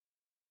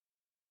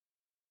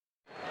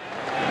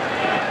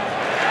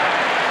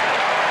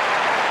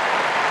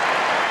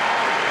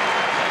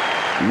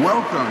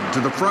Welcome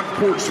to the Front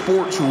Porch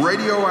Sports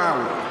Radio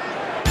Hour.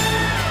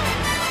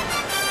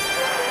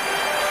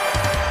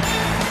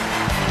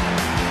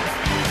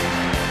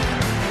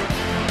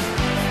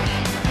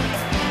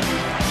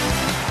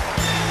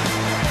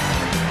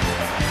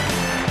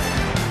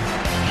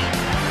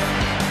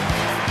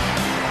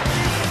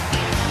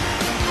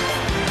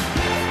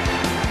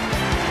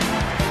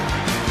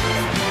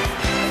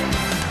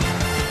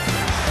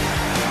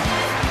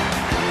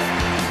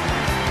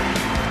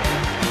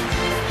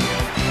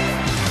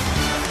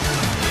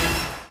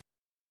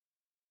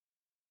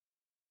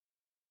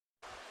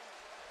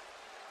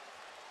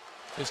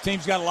 His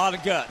team's got a lot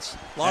of guts,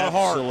 a lot of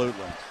heart.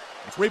 Absolutely.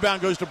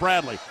 Rebound goes to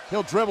Bradley.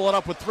 He'll dribble it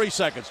up with 3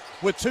 seconds,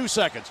 with 2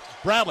 seconds.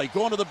 Bradley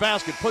going to the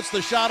basket, puts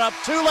the shot up.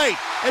 Too late.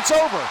 It's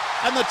over.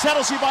 And the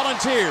Tennessee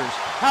Volunteers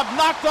have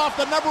knocked off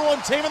the number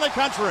 1 team in the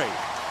country.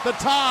 The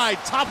Tide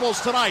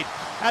topples tonight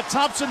at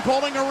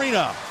Thompson-Boling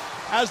Arena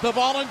as the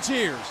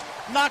Volunteers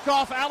knock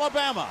off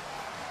Alabama.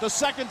 The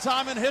second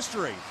time in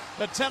history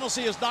that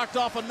Tennessee has knocked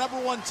off a number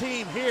 1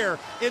 team here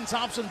in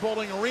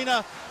Thompson-Boling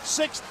Arena.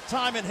 6th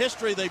time in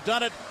history they've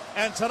done it.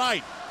 And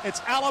tonight,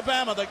 it's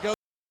Alabama that goes.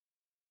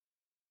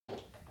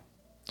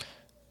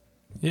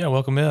 Yeah,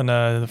 welcome in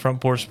the Front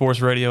Porch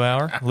Sports Radio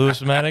Hour.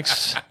 Lewis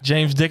Maddox,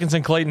 James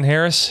Dickinson, Clayton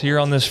Harris here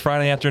on this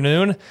Friday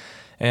afternoon.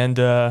 And,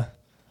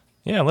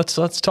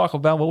 let's talk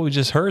about what we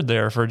just heard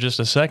there for just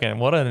a second.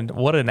 What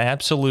an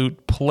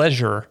absolute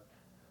pleasure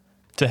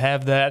to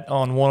have that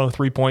on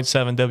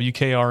 103.7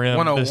 WKRM.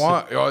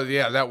 101. Oh,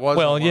 yeah, that was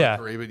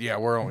 103, but yeah,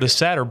 we're on. The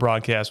Saturday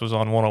broadcast was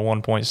on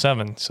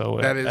 101.7, so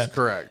that is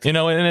correct. And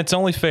it's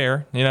only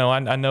fair.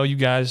 I know you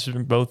guys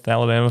are both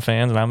Alabama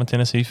fans, and I'm a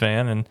Tennessee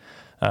fan, and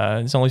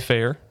it's only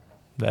fair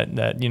that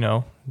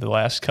the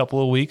last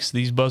couple of weeks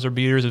these buzzer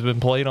beaters have been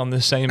played on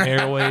the same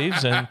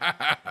airwaves, and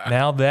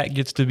now that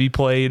gets to be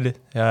played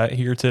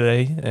here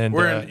today. And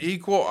we're an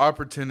equal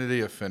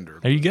opportunity offender.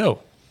 There you go.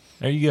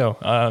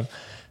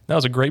 That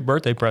was a great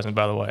birthday present,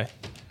 by the way.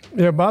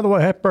 Yeah, by the way,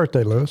 happy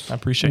birthday, Lewis. I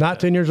appreciate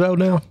 19 years old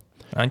now?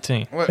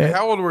 19.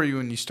 How old were you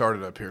when you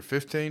started up here?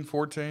 15,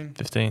 14?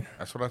 15.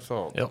 That's what I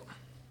thought. Yep.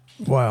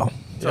 Wow.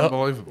 It's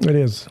unbelievable. It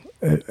is.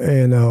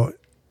 And,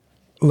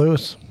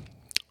 Lewis,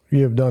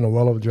 you have done a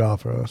well of a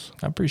job for us.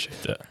 I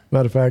appreciate that.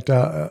 Matter of fact,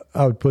 I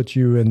would put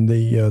you in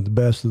the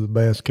best of the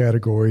best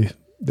category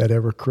that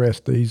ever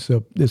crest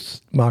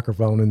this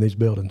microphone in these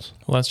buildings.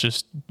 Well, that's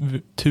just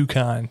too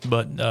kind.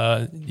 But,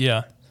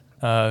 yeah.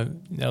 That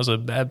was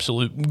an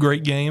absolute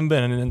great game,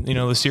 and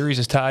the series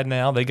is tied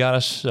now. They got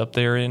us up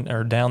there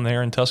down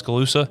there in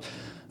Tuscaloosa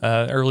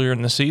earlier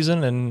in the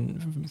season,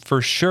 and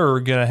for sure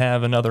going to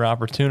have another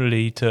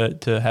opportunity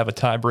to have a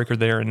tiebreaker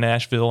there in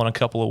Nashville in a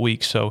couple of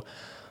weeks. So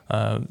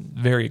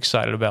very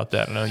excited about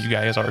that. I know you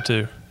guys are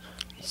too.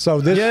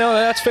 So this,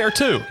 that's fair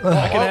too.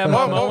 I can have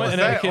my moment.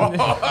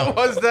 What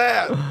was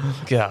that?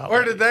 God,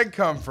 where did that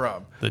come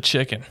from? The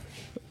chicken.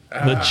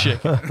 The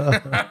chicken.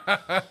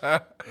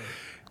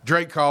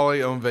 Drake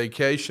Colley on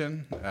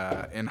vacation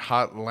in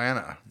hot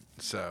Atlanta,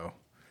 so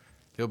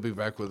he'll be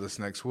back with us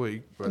next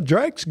week. But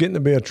Drake's getting to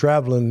be a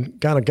traveling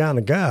kind of guy.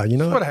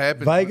 That's what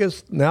happens.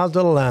 Vegas, now it's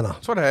Atlanta.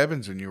 That's what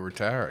happens when you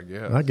retire,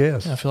 I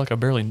guess. Yeah, I feel like I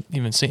barely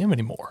even see him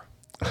anymore.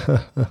 So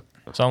in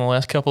the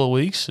last couple of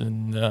weeks,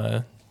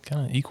 and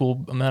kind of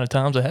equal amount of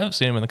times I haven't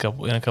seen him in a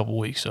couple of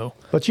weeks. So,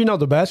 but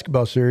the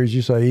basketball series,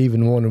 you say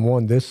even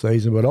 1-1 this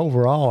season, but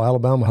overall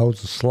Alabama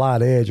holds a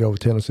slight edge over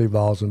Tennessee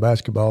Vols in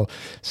basketball,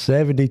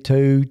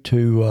 72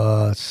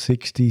 to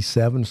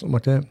 67, something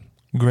like that.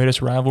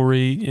 Greatest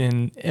rivalry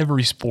in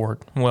every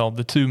sport. Well,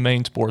 the two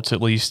main sports,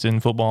 at least in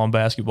football and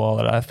basketball,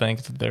 that I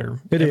think that there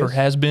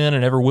has been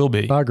and ever will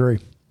be. I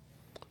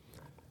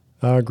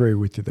agree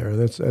with you there.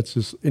 That's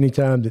just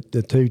anytime that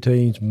the two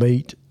teams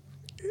meet,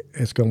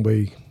 it's going to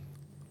be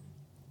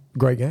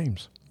great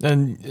games.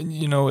 And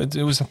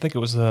it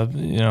was a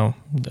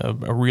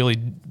really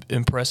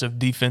impressive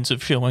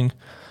defensive showing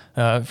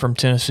from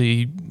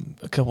Tennessee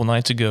a couple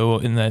nights ago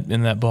in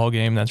that ball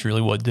game. That's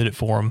really what did it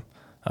for them.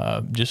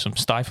 Just some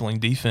stifling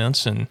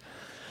defense, and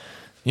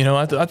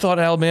I thought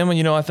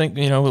Alabama. I think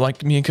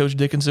like me and Coach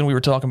Dickinson, we were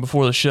talking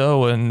before the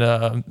show, and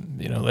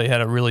they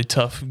had a really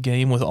tough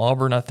game with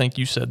Auburn. I think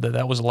you said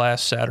that was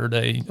last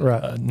Saturday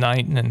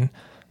night, and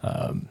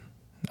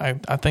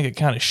I think it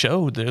kind of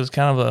showed. There was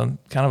kind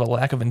of a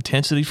lack of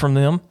intensity from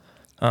them,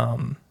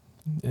 and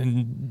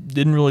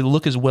didn't really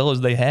look as well as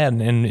they had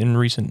in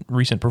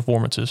recent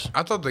performances.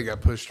 I thought they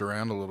got pushed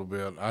around a little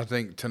bit. I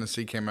think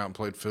Tennessee came out and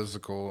played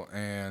physical,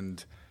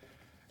 and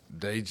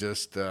they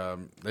just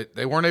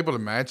they weren't able to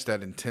match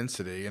that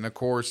intensity. And of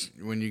course,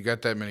 when you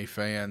got that many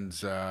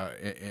fans,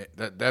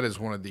 that is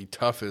one of the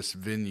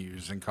toughest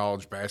venues in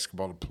college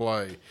basketball to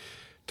play.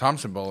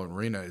 Thompson-Boling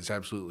Arena is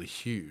absolutely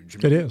huge.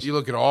 It is. You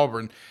look at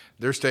Auburn,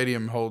 their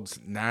stadium holds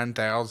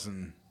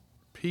 9,000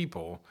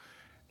 people,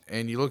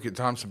 and you look at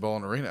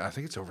Thompson-Boling Arena, I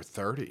think it's over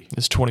 30.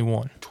 It's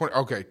 21.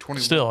 21.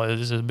 Still, it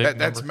is a big number.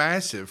 That's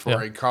massive for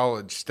a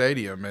college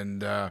stadium,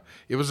 and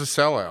it was a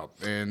sellout,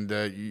 and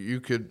you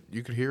could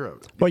hear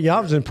of it. Well, I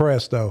was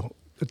impressed though.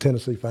 the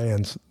Tennessee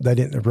fans. They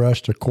didn't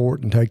rush to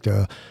court and take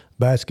the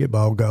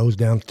basketball goals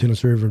down to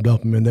Tennessee River and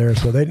dump them in there.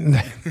 So they didn't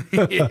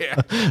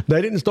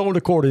they didn't storm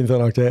the court or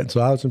anything like that.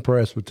 So I was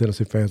impressed with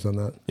Tennessee fans on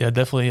that. Yeah,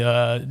 definitely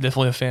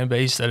a fan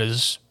base that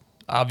is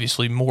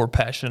obviously more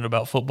passionate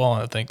about football.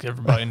 And I think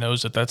everybody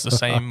knows that that's the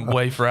same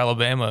way for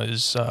Alabama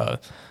is that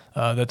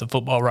the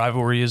football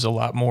rivalry is a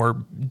lot more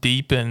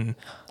deep and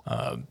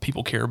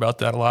people care about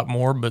that a lot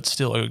more, but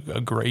still a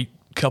great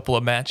couple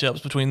of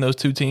matchups between those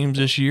two teams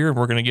this year, and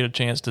we're going to get a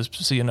chance to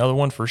see another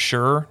one for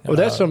sure. Well,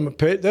 there's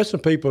some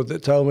people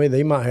that told me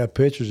they might have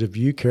pictures of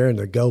you carrying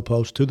the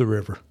goalpost to the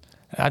river.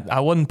 I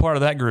wasn't part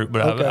of that group,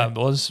 but okay. I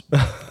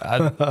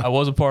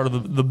was a part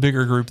of the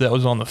bigger group that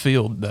was on the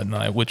field that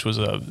night, which was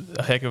a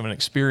heck of an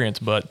experience.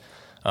 But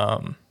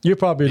you're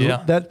probably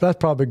that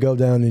probably go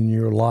down in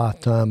your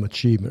lifetime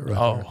achievement right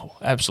there. Oh,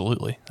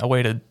 absolutely. I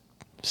waited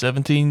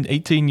 17,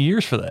 18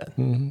 years for that.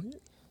 Mm-hmm.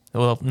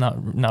 Well,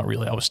 not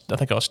really. I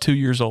think I was 2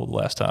 years old the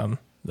last time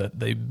that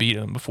they beat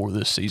them before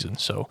this season.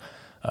 So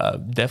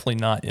definitely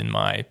not in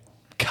my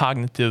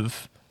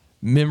cognitive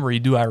memory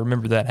do I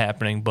remember that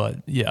happening. But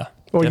yeah,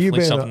 well, definitely you've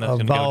been something that's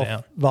going to go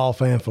down. Vol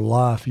fan for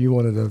life. You're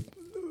one of the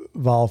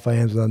Vol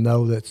fans that I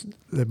know that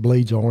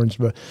bleeds orange.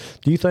 But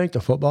do you think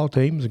the football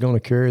team is going to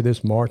carry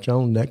this march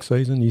on next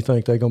season? Do you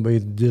think they're going to be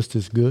just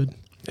as good?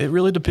 It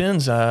really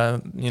depends.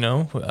 I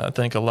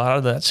think a lot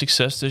of that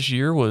success this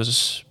year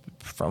was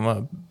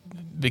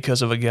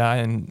because of a guy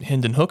in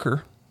Hendon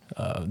Hooker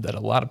that a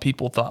lot of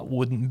people thought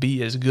wouldn't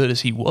be as good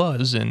as he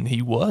was, and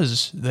he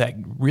was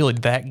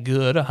that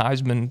good. A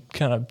Heisman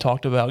kind of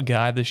talked about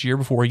guy this year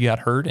before he got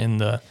hurt in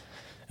the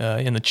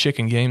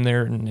chicken game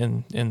there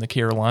in the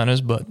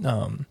Carolinas. But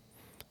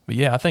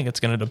yeah, I think it's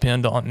going to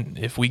depend on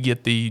if we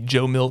get the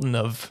Joe Milton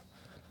of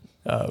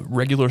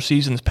regular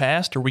seasons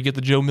past, or we get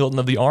the Joe Milton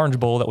of the Orange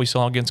Bowl that we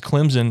saw against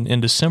Clemson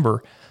in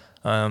December.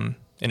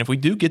 And if we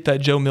do get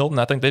that Joe Milton,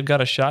 I think they've got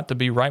a shot to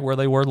be right where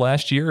they were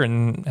last year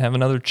and have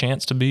another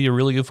chance to be a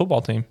really good football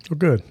team. Well,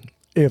 good.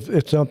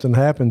 If something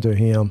happened to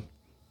him,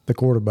 the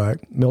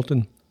quarterback,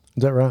 Milton,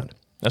 is that right?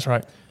 That's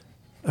right.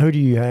 Who do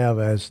you have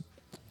as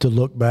to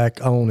look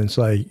back on and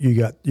say you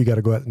got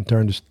to go out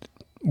and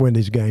win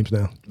these games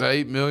now? The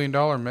 $8 million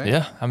man.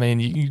 Yeah, I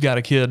mean you got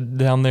a kid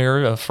down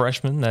there, a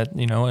freshman that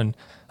in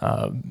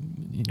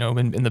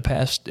the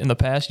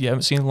past you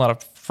haven't seen a lot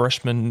of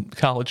freshman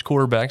college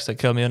quarterbacks that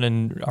come in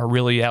and are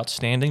really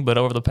outstanding, but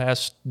over the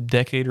past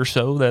decade or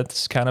so,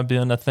 that's kind of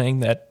been a thing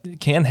that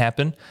can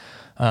happen.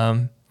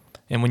 And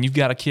when you've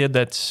got a kid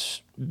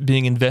that's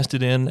being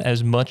invested in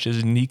as much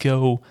as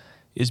Nico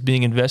is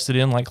being invested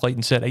in, like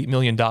Clayton said, $8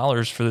 million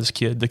for this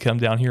kid to come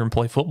down here and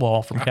play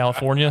football from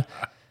California.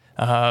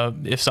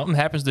 If something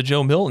happens to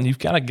Joe Milton, you've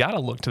kind of got to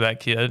look to that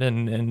kid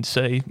and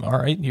say, all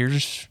right,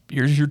 here's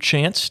your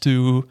chance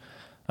to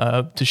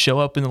show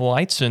up in the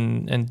lights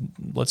and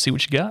let's see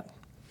what you got.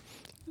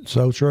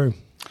 So true.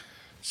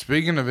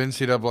 Speaking of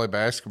NCAA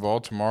basketball,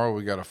 tomorrow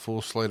we got a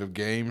full slate of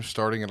games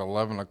starting at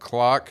 11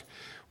 o'clock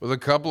with a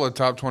couple of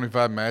top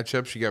 25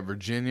 matchups. You got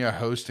Virginia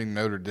hosting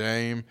Notre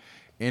Dame.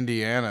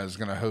 Indiana is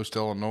going to host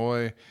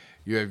Illinois.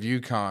 You have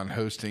UConn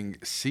hosting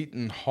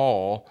Seton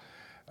Hall.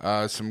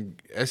 Some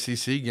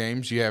SEC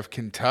games. You have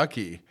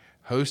Kentucky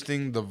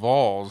hosting the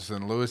Vols.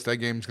 And, Lewis, that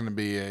game's going to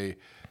be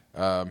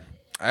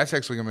that's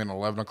actually going to be an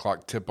 11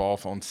 o'clock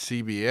tip-off on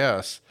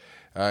CBS.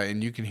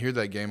 And you can hear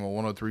that game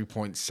on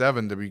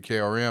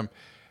 103.7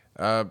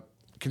 WKRM.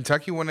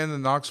 Kentucky went into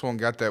Knoxville and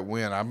got that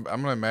win. I'm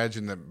going to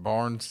imagine that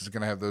Barnes is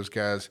going to have those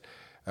guys.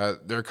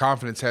 Their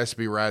confidence has to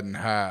be riding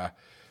high.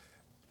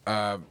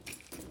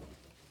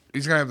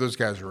 He's going to have those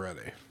guys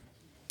ready.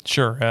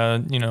 Sure.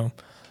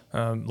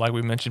 Like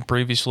we mentioned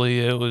previously,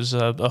 it was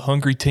a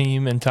hungry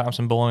team in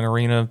Thompson-Boling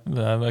Arena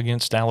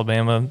against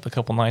Alabama a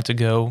couple nights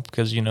ago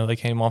because, they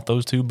came off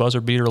those two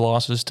buzzer-beater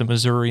losses to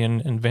Missouri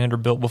and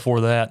Vanderbilt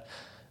before that,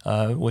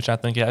 which I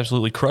think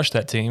absolutely crushed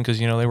that team because,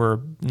 they were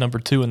number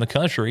 2 in the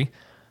country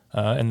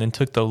and then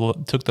took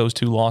those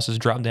two losses,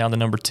 dropped down to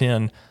number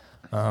 10,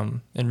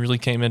 and really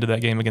came into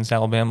that game against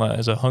Alabama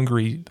as a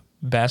hungry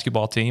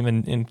basketball team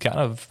and kind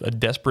of a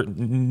desperate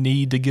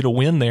need to get a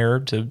win there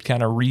to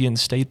kind of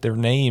reinstate their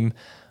name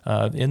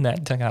in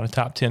that kind of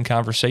top 10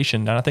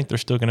 conversation. And I think they're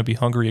still going to be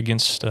hungry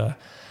against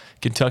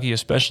Kentucky,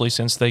 especially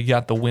since they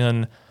got the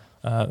win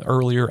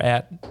earlier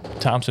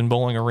at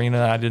Thompson-Boling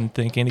Arena. I didn't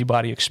think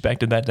anybody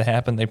expected that to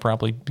happen. They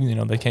probably,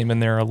 they came in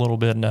there a little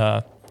bit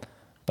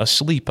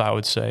asleep, I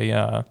would say.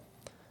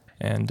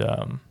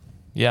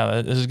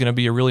 This is going to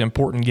be a really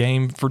important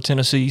game for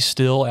Tennessee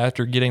still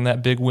after getting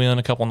that big win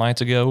a couple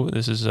nights ago.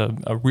 This is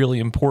a really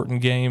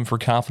important game for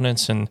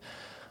confidence and,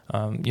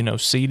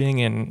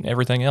 seeding and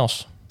everything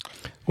else.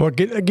 Well,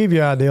 I'll give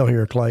you an idea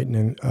here, Clayton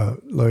and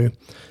Lou.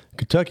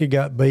 Kentucky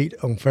got beat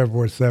on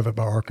February 7th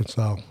by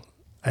Arkansas,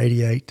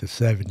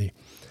 88-70.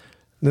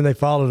 Then they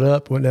followed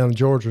up, went down to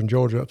Georgia, and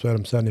Georgia upset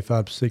them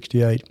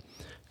 75-68.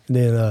 And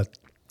then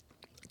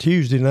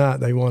Tuesday night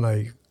they won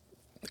a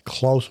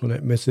close one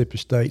at Mississippi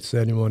State,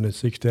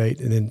 71-68.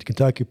 And then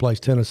Kentucky plays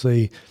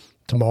Tennessee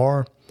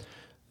tomorrow.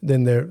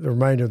 Then the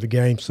remainder of the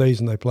game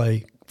season they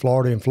play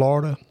Florida in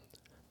Florida,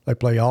 They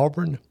play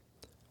Auburn,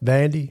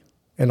 Vandy,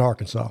 and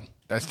Arkansas.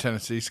 That's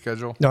Tennessee's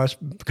schedule? No, it's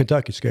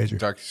Kentucky's schedule.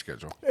 Kentucky's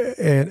schedule.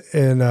 And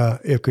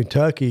if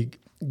Kentucky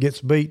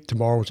gets beat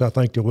tomorrow, which I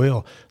think they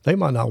will, they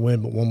might not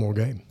win but one more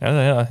game.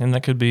 Yeah, and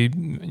that could be,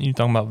 you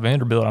talking about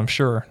Vanderbilt, I'm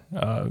sure,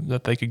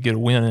 that they could get a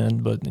win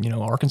in. But,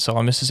 Arkansas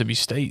and Mississippi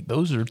State,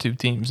 those are two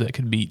teams that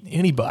could beat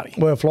anybody.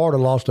 Well, Florida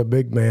lost a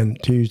big man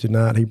Tuesday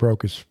night. He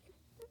broke his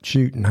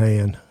shooting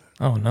hand.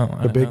 Oh, no.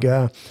 The big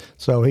guy.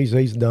 So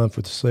he's done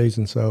for the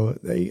season. So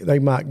they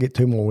might get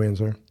two more wins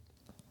there.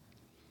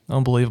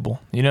 Unbelievable.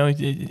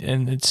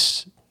 And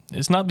it's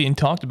not being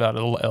talked about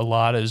a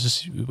lot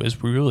as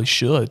we really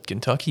should.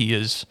 Kentucky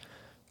has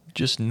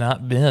just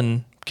not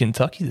been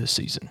Kentucky this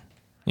season.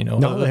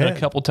 A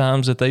couple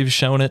times that they've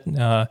shown it.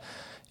 I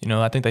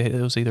think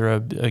it was either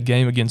a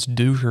game against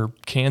Duke or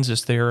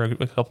Kansas there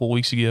a couple of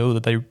weeks ago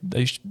that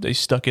they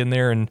stuck in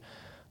there, and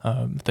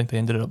I think they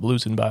ended up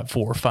losing by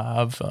 4 or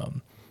 5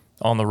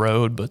 on the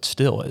road. But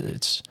still,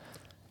 it's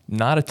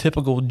not a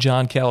typical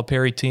John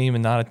Calipari team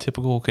and not a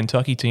typical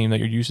Kentucky team that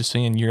you're used to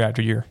seeing year after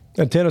year.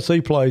 And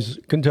Tennessee plays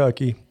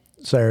Kentucky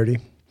Saturday.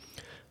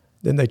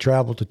 Then they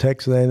travel to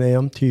Texas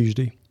A&M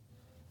Tuesday.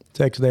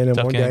 Texas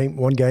A&M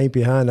one game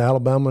behind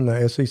Alabama in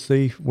the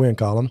SEC win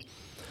column.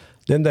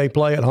 Then they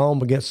play at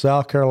home against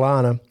South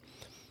Carolina.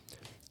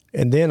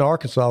 And then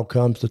Arkansas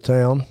comes to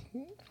town.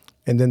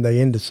 And then they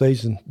end the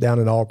season down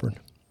in Auburn.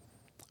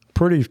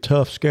 Pretty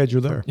tough schedule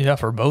there. Yeah,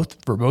 for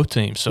both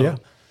teams. So yeah.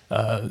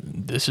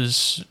 This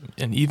is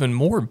an even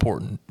more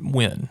important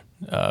win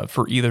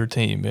for either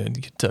team in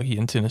Kentucky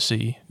and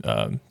Tennessee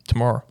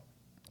tomorrow.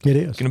 It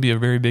is. It's going to be a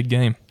very big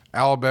game.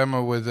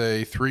 Alabama with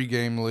a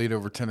 3-game lead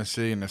over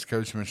Tennessee, and as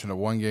Coach mentioned, a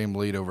 1-game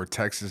lead over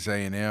Texas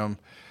A&M.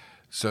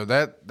 So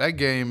that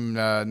game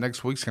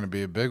next week's going to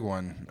be a big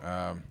one.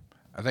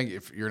 I think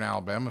if you're an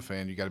Alabama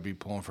fan, you got to be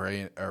pulling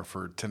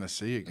for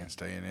Tennessee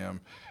against A&M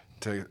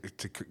to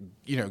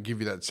give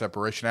you that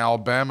separation.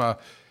 Alabama,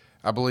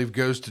 I believe,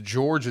 goes to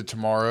Georgia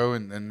tomorrow,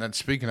 and then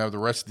speaking of the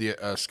rest of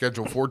the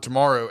schedule for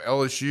tomorrow,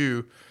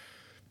 LSU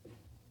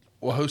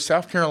will host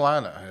South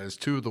Carolina as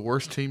two of the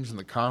worst teams in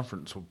the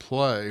conference will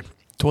play.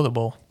 Toilet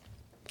bowl.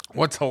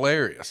 What's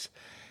hilarious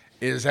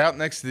is out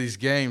next to these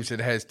games,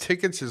 it has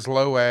tickets as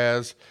low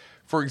as,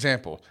 for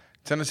example,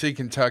 Tennessee,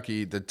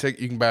 Kentucky,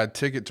 you can buy a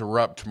ticket to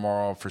Rupp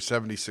tomorrow for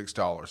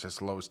 $76. That's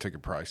the lowest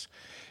ticket price.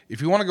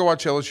 If you want to go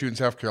watch LSU in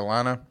South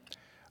Carolina,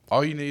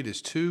 all you need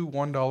is two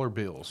 $1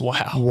 bills.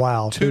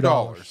 Wow.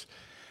 $2.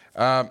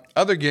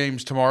 Other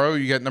games tomorrow,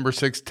 you got number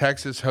 6,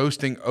 Texas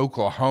hosting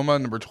Oklahoma.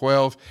 Number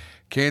 12,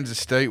 Kansas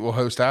State will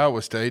host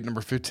Iowa State.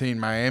 Number 15,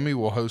 Miami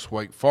will host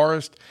Wake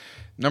Forest.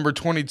 Number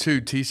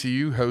 22,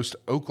 TCU hosts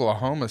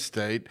Oklahoma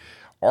State.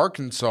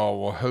 Arkansas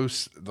will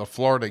host the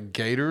Florida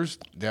Gators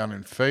down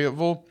in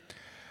Fayetteville.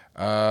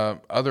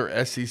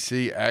 Other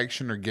SEC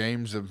action or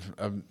games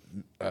of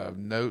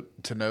note.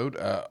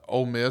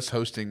 Ole Miss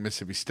hosting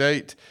Mississippi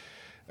State.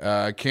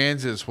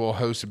 Kansas will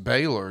host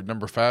Baylor.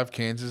 Number 5,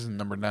 Kansas, and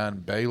number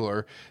 9,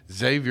 Baylor.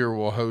 Xavier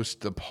will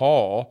host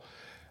DePaul.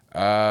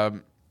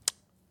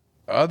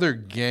 Other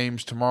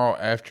games tomorrow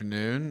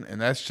afternoon, and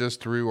that's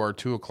just through our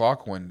 2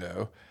 o'clock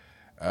window.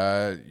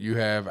 You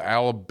have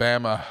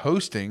Alabama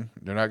hosting.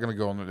 They're not going to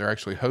go on. They're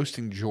actually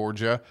hosting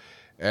Georgia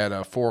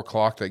at 4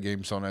 o'clock. That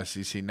game's on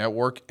SEC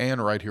Network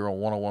and right here on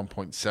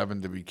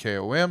 101.7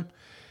 WKOM.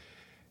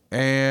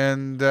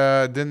 And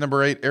then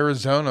number 8,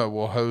 Arizona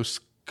will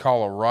host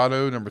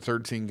Colorado. Number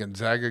 13,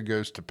 Gonzaga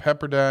goes to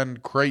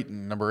Pepperdine.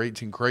 Creighton, number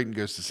 18, Creighton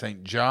goes to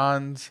St.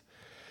 John's.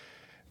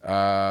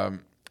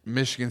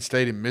 Michigan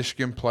State and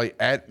Michigan play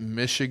at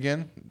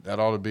Michigan. That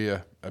ought to be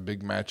a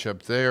big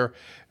matchup there.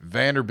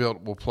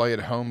 Vanderbilt will play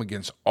at home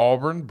against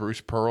Auburn.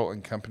 Bruce Pearl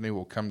and company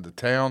will come to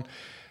town.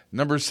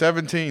 Number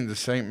 17, the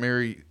St.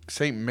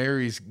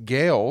 Mary's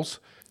Gales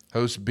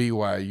host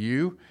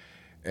BYU.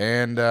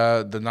 And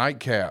the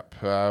nightcap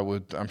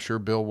with, I'm sure,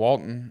 Bill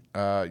Walton,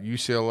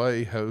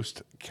 UCLA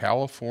host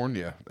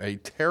California, a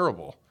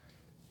terrible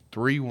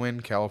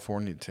 3-win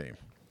California team.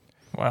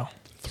 Wow.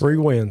 3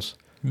 wins.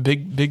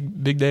 Big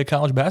day of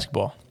college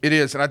basketball. It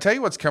is. And I tell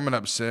you what's coming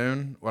up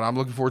soon, what I'm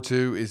looking forward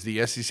to is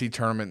the SEC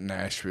tournament in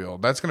Nashville.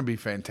 That's going to be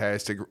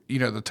fantastic.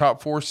 The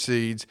top 4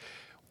 seeds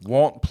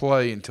won't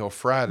play until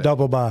Friday.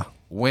 Double bye.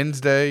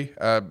 Wednesday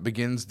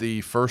begins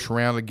the first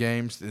round of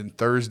games, then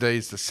Thursday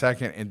is the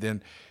second, and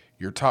then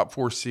your top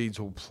 4 seeds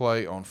will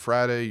play on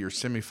Friday. Your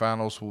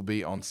semifinals will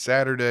be on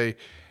Saturday,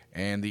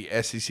 and the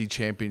SEC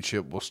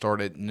championship will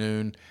start at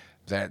noon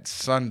that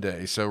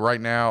Sunday. So right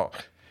now,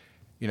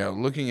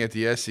 looking at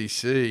the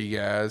SEC,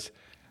 guys,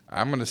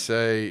 I'm going to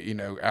say,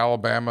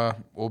 Alabama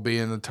will be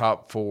in the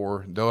top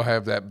 4. They'll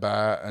have that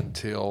bye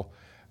until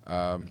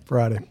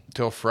Friday.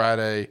 Until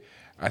Friday.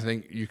 I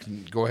think you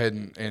can go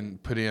ahead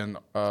and put in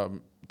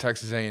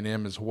Texas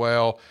A&M as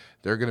well.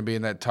 They're going to be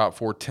in that top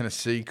 4.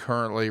 Tennessee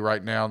currently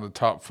right now in the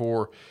top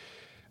 4.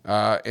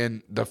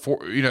 And the 4,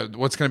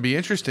 what's going to be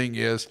interesting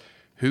is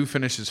who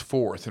finishes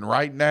 4th. And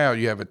right now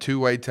you have a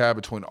 2-way tie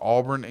between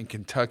Auburn and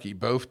Kentucky.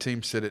 Both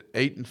teams sit at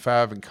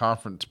 8-5 in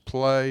conference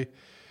play.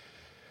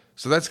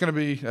 So that's going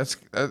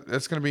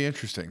to be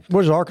interesting.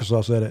 Where's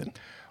Arkansas set at?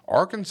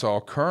 Arkansas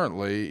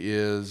currently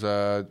is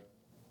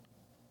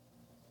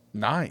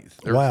ninth.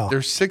 Wow.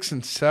 They're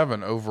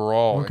 6-7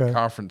 overall in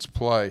conference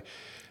play.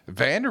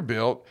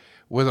 Vanderbilt,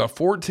 with a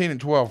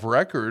 14-12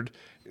 record,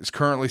 is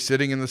currently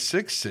sitting in the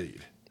 6th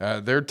seed.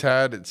 They're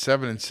tied at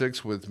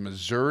 7-6 with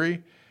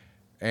Missouri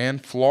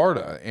and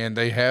Florida, and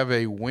they have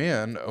a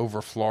win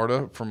over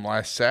Florida from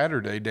last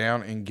Saturday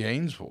down in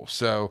Gainesville.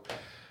 So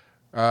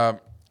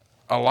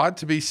a lot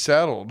to be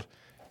settled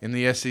in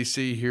the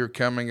SEC here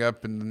coming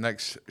up in the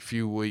next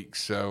few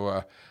weeks.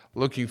 So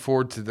looking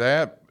forward to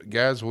that.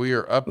 Guys, we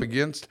are up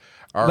against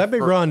our Let me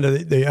run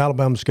the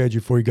Alabama schedule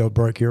before you go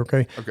break here,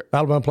 okay? Okay.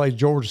 Alabama plays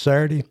Georgia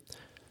Saturday.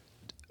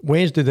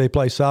 Wednesday, they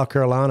play South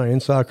Carolina in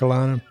South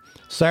Carolina.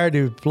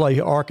 Saturday, we play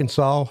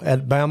Arkansas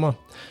at Bama.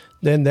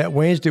 Then that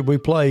Wednesday, we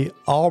play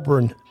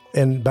Auburn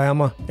and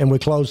Bama, and we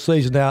close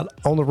season out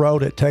on the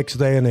road at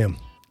Texas A&M.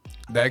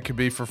 That could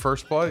be for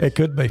first place. It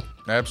could be.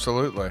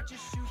 Absolutely.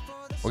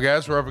 Well,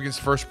 guys, we're up against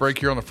the first break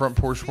here on the Front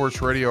Porch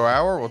Sports Radio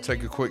Hour. We'll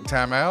take a quick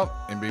time out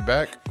and be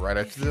back right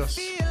after this.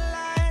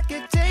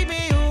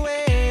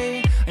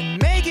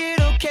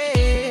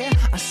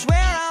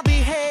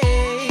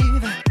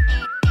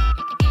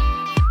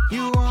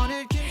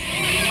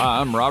 Hi,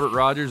 I'm Robert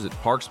Rogers at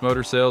Parks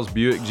Motor Sales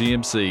Buick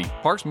GMC.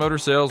 Parks Motor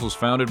Sales was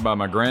founded by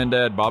my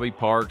granddad, Bobby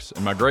Parks,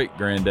 and my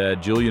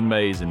great-granddad, Julian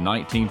Mays, in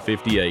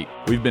 1958.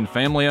 We've been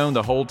family-owned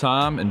the whole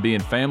time, and being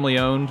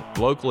family-owned,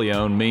 locally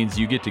owned, means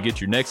you get to get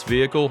your next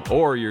vehicle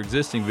or your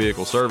existing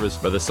vehicle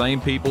serviced by the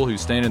same people who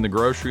stand in the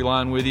grocery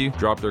line with you,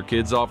 drop their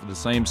kids off at the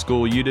same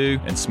school you do,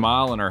 and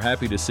smile and are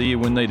happy to see you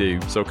when they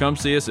do. So come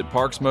see us at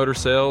Parks Motor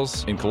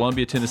Sales in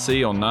Columbia,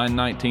 Tennessee on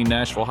 919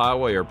 Nashville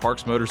Highway or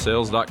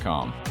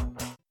parksmotorsales.com.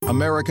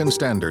 American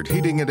Standard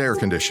Heating and Air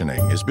Conditioning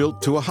is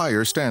built to a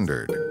higher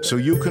standard, so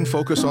you can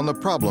focus on the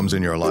problems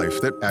in your life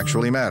that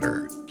actually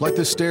matter, like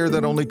the stair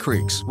that only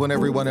creaks when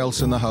everyone else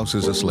in the house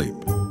is asleep.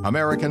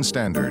 American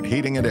Standard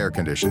Heating and Air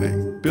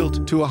Conditioning,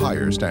 built to a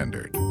higher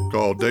standard.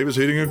 Call Davis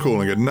Heating and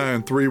Cooling at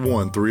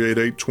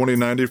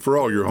 931-388-2090 for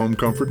all your home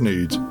comfort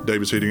needs.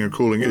 Davis Heating and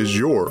Cooling is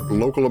your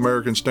local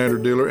American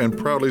Standard dealer and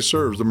proudly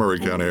serves the Murray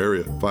County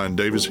area. Find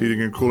Davis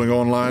Heating and Cooling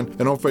online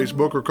and on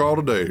Facebook or call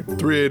today,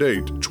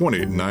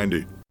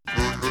 388-2090.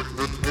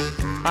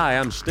 Hi,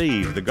 I'm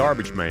Steve, the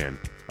Garbage Man.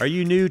 Are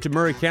you new to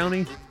Murray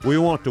County? We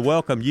want to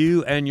welcome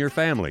you and your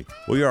family.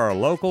 We are a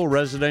local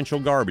residential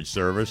garbage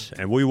service,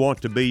 and we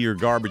want to be your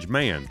garbage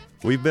man.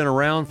 We've been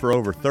around for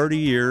over 30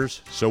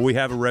 years, so we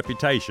have a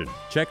reputation.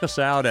 Check us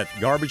out at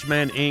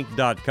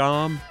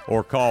garbagemaninc.com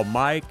or call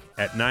Mike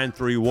at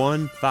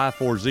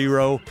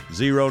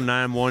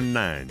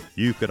 931-540-0919.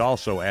 You could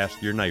also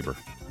ask your neighbor.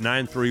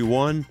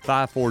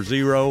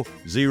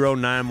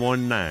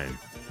 931-540-0919.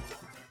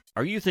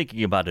 Are you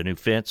thinking about a new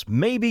fence?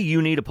 Maybe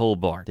you need a pole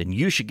barn. Then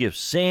you should give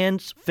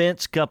Sands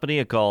Fence Company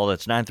a call.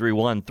 That's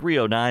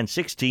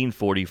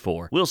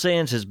 931-309-1644. Will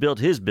Sands has built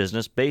his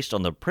business based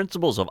on the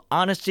principles of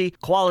honesty,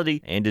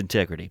 quality, and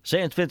integrity.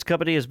 Sands Fence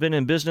Company has been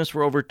in business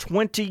for over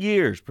 20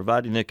 years,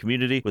 providing the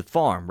community with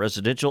farm,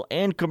 residential,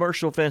 and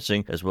commercial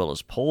fencing, as well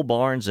as pole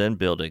barns and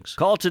buildings.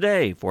 Call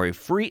today for a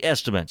free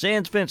estimate.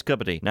 Sands Fence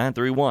Company,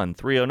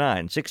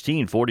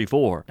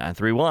 931-309-1644.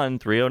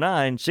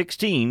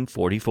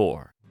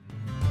 931-309-1644.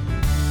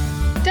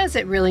 Does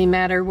it really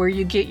matter where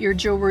you get your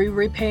jewelry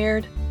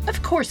repaired?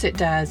 Of course it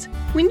does.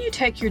 When you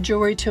take your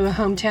jewelry to a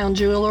hometown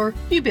jeweler,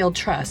 you build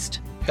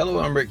trust. Hello,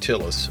 I'm Rick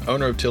Tillis,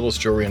 owner of Tillis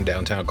Jewelry in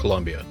downtown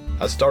Columbia.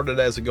 I started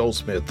as a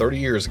goldsmith 30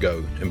 years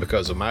ago, and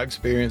because of my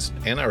experience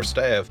and our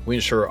staff, we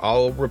ensure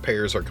all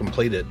repairs are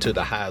completed to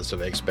the highest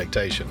of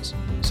expectations.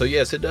 So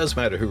yes, it does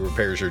matter who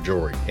repairs your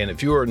jewelry, and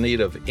if you are in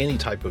need of any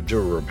type of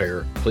jewelry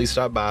repair, please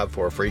stop by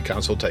for a free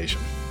consultation.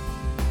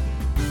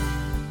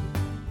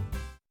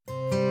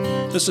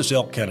 This is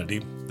Elk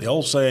Kennedy. The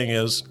old saying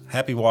is,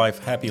 happy wife,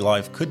 happy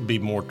life could be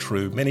more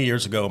true. Many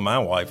years ago, my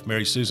wife,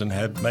 Mary Susan,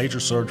 had major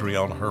surgery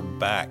on her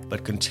back,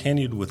 but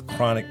continued with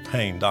chronic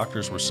pain.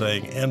 Doctors were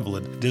saying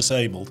invalid,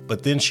 disabled,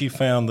 but then she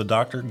found the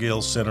Dr.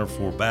 Gill Center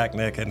for Back,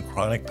 Neck, and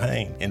Chronic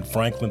Pain in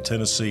Franklin,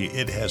 Tennessee.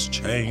 It has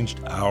changed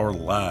our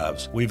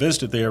lives. We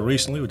visited there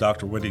recently with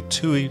Dr. Wendy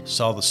Toohey,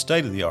 saw the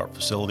state-of-the-art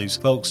facilities.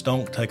 Folks,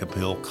 don't take a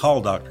pill. Call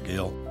Dr.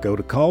 Gill. Go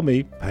to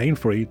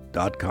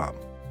callmepainfree.com.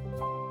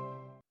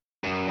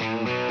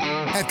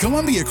 At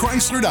Columbia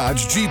Chrysler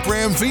Dodge Jeep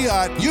Ram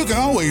Fiat, you can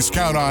always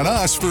count on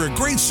us for a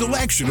great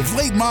selection of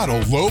late model,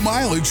 low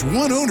mileage,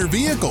 one owner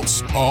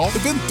vehicles. All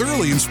have been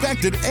thoroughly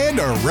inspected and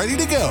are ready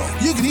to go.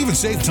 You can even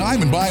save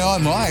time and buy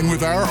online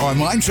with our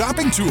online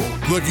shopping tool.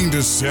 Looking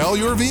to sell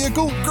your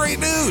vehicle? Great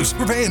news!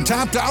 We're paying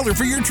top dollar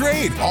for your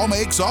trade. All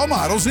makes, all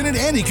models, and in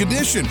any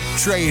condition.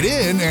 Trade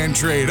in and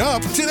trade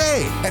up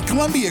today. At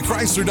Columbia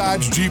Chrysler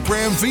Dodge Jeep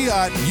Ram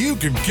Fiat, you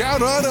can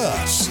count on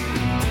us.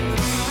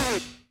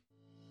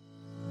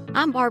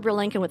 I'm Barbara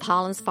Lincoln with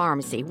Hollins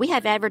Pharmacy. We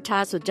have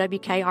advertised with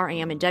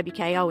WKRM and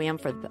WKOM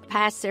for the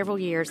past several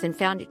years and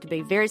found it to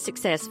be very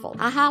successful.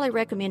 I highly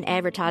recommend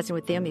advertising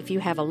with them if you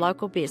have a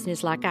local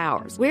business like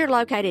ours. We're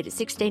located at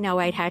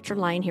 1608 Hatcher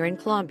Lane here in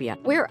Columbia.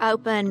 We're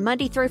open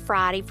Monday through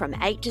Friday from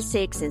 8 to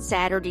 6 and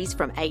Saturdays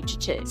from 8 to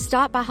 2.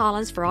 Stop by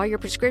Hollins for all your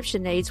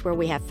prescription needs where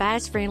we have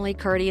fast, friendly,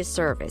 courteous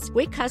service.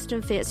 We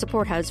custom fit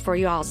support hose for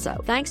you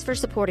also. Thanks for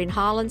supporting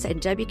Hollins and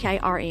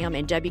WKRM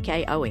and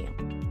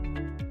WKOM.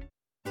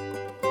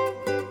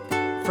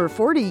 For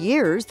 40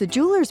 years, the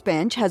Jeweler's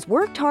Bench has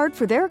worked hard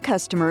for their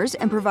customers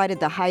and provided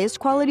the highest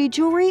quality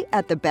jewelry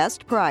at the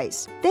best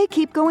price. They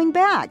keep going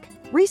back.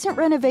 Recent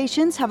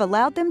renovations have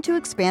allowed them to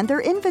expand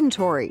their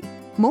inventory.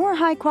 More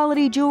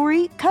high-quality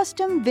jewelry,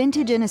 custom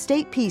vintage and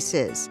estate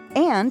pieces,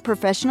 and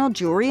professional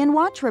jewelry and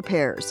watch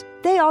repairs.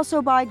 They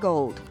also buy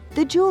gold.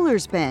 The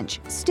Jeweler's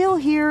Bench, still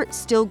here,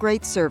 still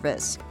great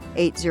service.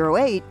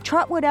 808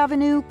 Trotwood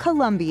Avenue,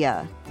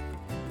 Columbia.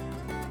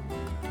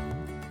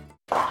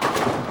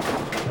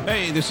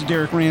 Hey, this is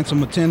Derek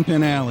Ransom with 10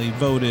 Pin Alley,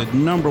 voted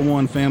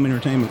 #1 family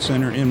entertainment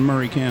center in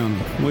Murray County.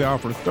 We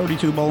offer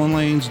 32 bowling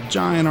lanes,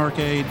 giant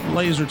arcade,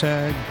 laser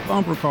tag,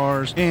 bumper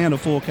cars, and a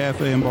full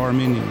cafe and bar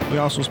menu. We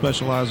also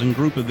specialize in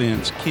group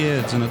events,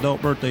 kids and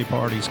adult birthday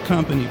parties,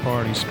 company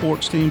parties,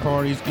 sports team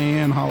parties,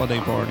 and holiday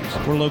parties.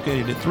 We're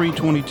located at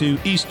 322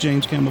 East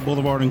James Campbell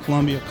Boulevard in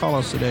Columbia. Call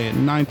us today at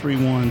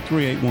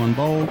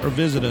 931-381-BOWL or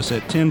visit us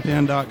at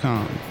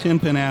 10pin.com. 10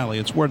 Pin Alley,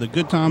 it's where the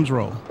good times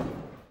roll.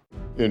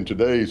 In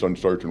today's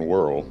uncertain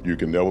world, you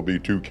can never be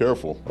too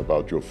careful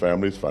about your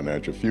family's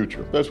financial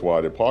future. That's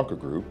why the Parker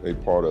Group, a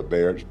part of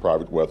Baird's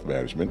Private Wealth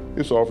Management,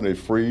 is offering a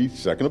free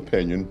second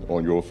opinion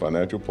on your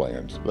financial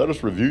plans. Let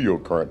us review your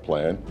current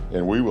plan,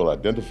 and we will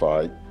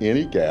identify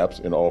any gaps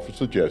and offer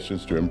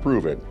suggestions to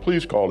improve it.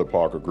 Please call the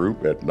Parker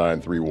Group at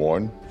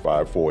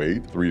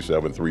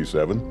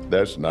 931-548-3737.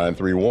 That's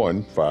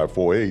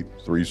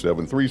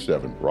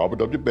 931-548-3737. Robert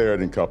W.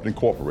 Baird & Company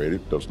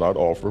Incorporated does not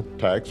offer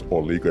tax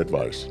or legal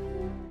advice.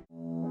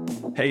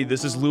 Hey,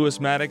 this is Lewis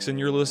Maddox, and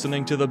you're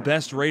listening to the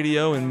best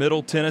radio in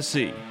Middle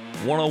Tennessee,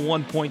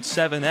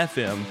 101.7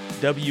 FM,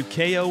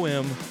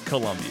 WKOM,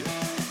 Columbia.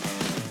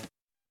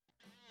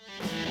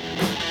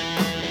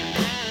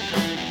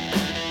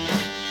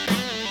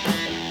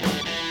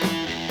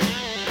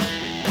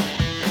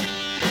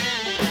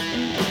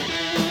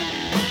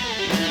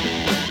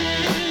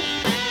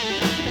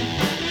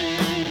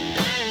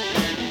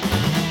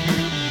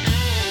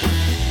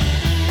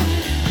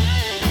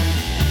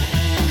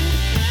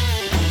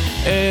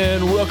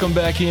 And welcome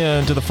back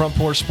in to the Front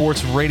Porch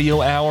Sports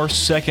Radio Hour,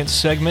 second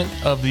segment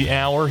of the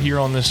hour here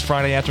on this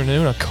Friday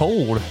afternoon, a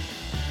cold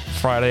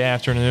Friday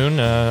afternoon.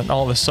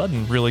 All of a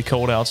sudden, really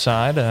cold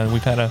outside.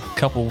 We've had a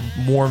couple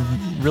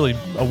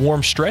a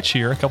warm stretch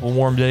here, a couple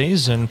warm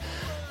days, and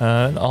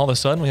all of a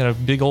sudden we had a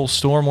big old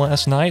storm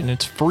last night, and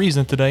it's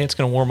freezing today. It's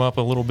going to warm up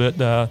a little bit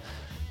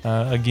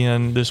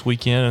again this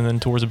weekend and then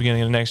towards the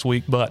beginning of next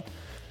week, but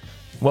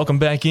welcome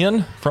back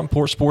in, Front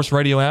Porch Sports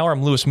Radio Hour.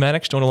 I'm Lewis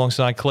Maddox, joined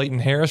alongside Clayton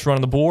Harris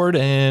running the board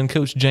and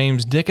Coach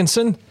James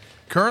Dickinson.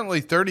 Currently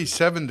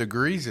 37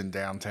 degrees in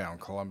downtown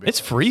Columbia. It's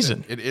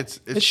freezing.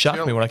 It shocked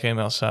chilly. me when I came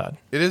outside.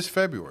 It is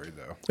February,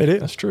 though. It is.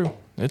 That's true.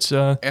 It's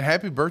And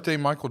happy birthday,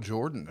 Michael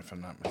Jordan, if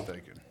I'm not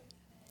mistaken.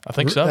 I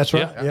think so. That's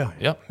right. Yeah.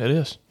 Yep, it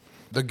is.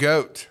 The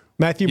GOAT.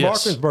 Matthew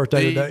Markham's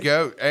birthday the today.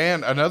 GOAT.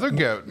 And another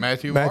GOAT,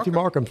 Matthew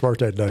Markham's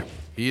birthday today.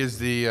 He is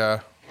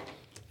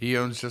he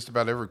owns just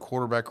about every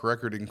quarterback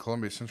record in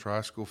Columbia Central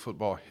High School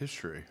football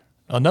history.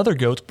 Another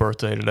GOAT's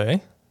birthday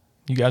today.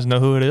 You guys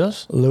know who it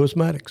is? Lewis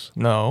Maddox.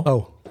 No.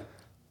 Oh.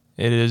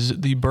 It is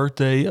the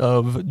birthday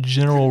of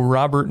General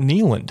Robert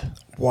Neyland.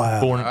 Wow.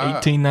 Born in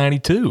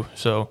 1892.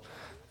 So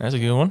that's a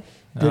good one.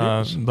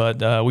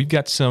 But we've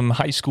got some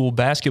high school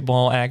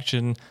basketball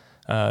action,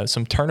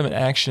 some tournament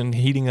action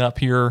heating up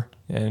here.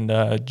 And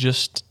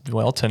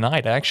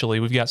tonight, actually,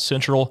 we've got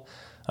Central.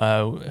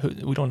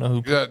 We don't know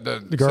who.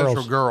 The girls.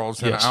 Central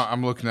girls. Yes. And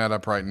I'm looking that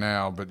up right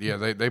now. But, yeah,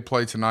 they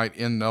play tonight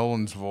in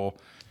Nolensville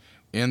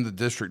in the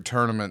district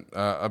tournament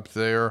up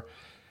there.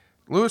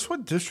 Lewis,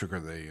 what district are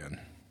they in?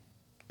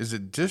 Is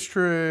it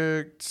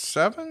District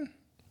 7?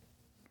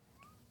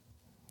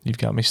 You've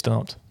got me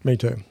stumped. Me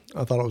too.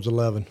 I thought it was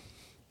 11.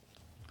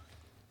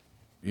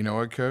 You know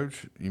what,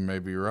 Coach? You may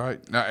be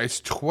right. Now,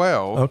 it's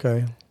 12.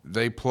 Okay.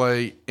 They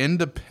play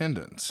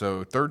Independence.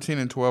 So 13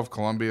 and 12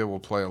 Columbia will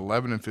play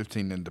 11 and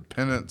 15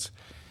 Independence.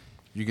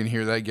 You can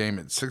hear that game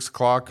at 6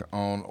 o'clock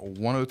on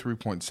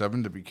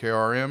 103.7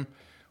 WKRM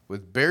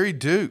with Barry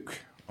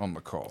Duke on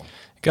the call.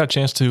 Got a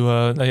chance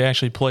to, they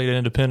actually played at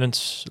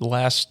Independence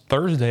last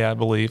Thursday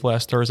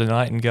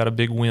night, and got a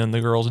big win.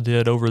 The girls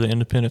did over the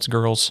Independence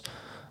girls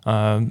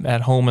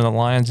at home in the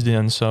Lions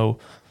Den. So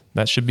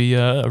that should be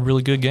a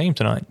really good game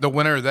tonight. The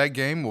winner of that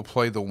game will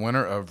play the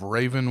winner of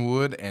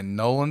Ravenwood and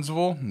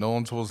Nolensville.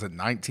 Nolensville is at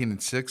 19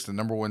 and 6, the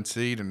number 1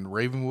 seed, and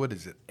Ravenwood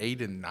is at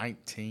 8 and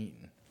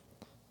 19.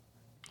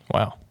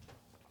 Wow.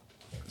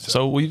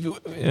 So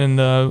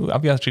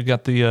I've actually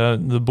got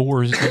the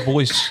boys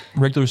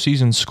regular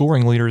season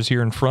scoring leaders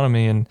here in front of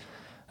me, and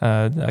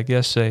I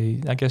guess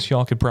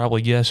y'all could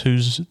probably guess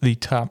who's the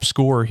top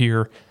scorer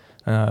here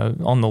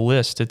on the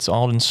list. It's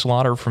Alden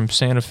Slaughter from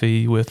Santa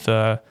Fe with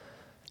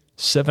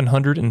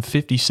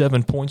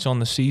 757 points on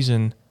the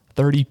season,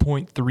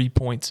 30.3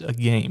 points a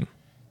game.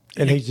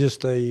 And he's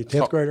just a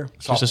 10th grader?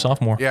 Just a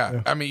sophomore.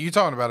 Yeah. I mean, you're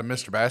talking about a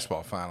Mr.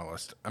 Basketball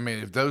finalist. I mean,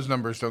 if those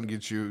numbers don't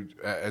get you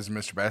as a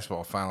Mr.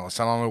 Basketball finalist,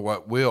 I don't know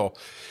what will.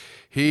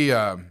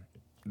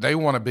 They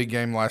won a big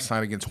game last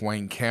night against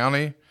Wayne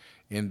County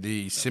in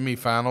the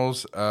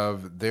semifinals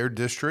of their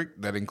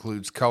district. That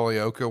includes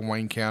Culleoka,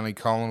 Wayne County,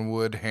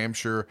 Collinwood,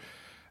 Hampshire,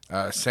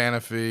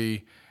 Santa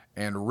Fe,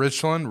 and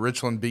Richland.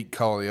 Richland beat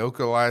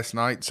Culleoka last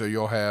night, so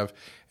you'll have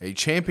a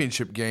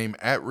championship game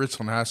at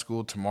Richland High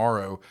School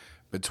tomorrow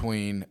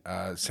between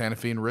Santa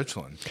Fe and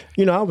Richland.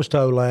 You know, I was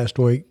told last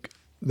week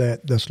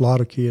that the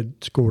Slaughter kid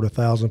scored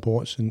 1,000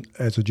 points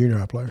as a junior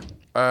high player.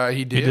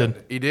 He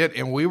did.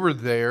 And we were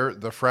there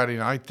the Friday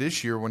night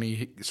this year when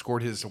he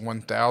scored his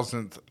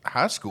 1,000th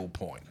high school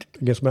point.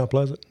 Against Mount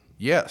Pleasant?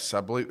 Yes,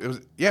 I believe it was.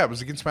 Yeah, it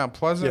was against Mount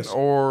Pleasant. Yes.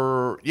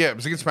 It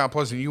was against Mount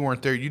Pleasant. You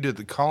weren't there. You did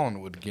the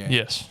Collinwood game.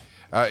 Yes.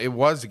 It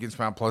was against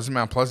Mount Pleasant.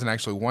 Mount Pleasant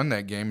actually won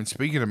that game. And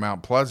speaking of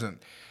Mount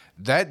Pleasant,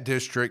 that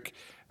district,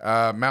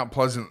 Mount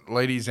Pleasant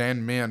ladies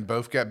and men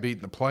both got beat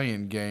in the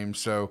play-in game.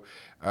 So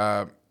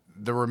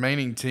the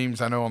remaining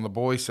teams I know on the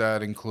boys'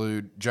 side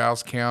include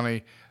Giles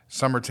County,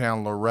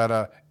 Summertown,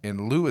 Loretta,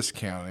 and Lewis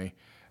County.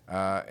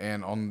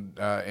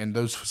 And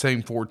those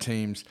same four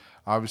teams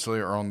obviously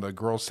are on the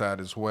girls'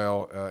 side as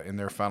well in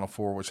their Final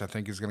Four, which I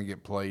think is going to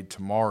get played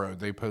tomorrow.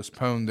 They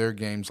postponed their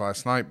games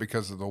last night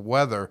because of the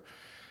weather.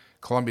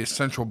 Columbia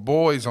Central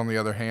boys, on the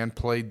other hand,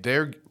 played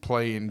their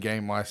play-in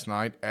game last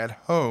night at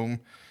home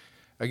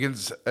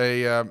against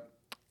a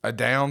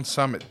down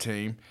Summit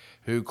team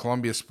who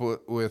Columbia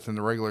split with in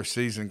the regular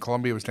season.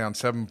 Columbia was down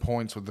 7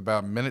 points with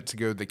about a minute to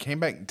go. They came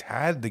back and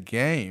tied the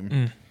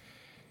game.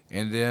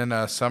 And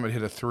then Summit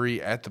hit a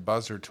three at the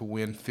buzzer to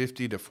win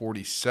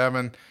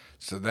 50-47.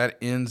 So that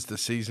ends the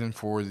season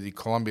for the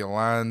Columbia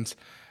Lions.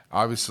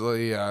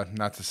 Obviously,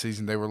 not the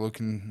season they were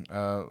looking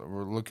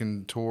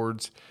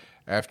towards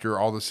after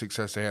all the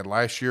success they had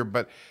last year.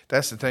 But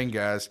that's the thing,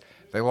 guys.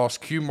 They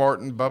lost Q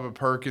Martin, Bubba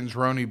Perkins,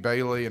 Ronnie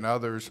Bailey, and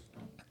others.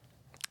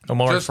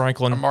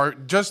 Franklin.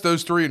 Just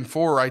those 3 and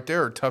 4 right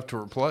there are tough to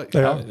replace.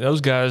 Yeah. Those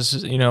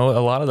guys, a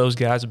lot of those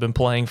guys have been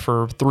playing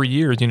for 3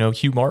 years.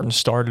 Hugh Martin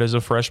started as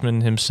a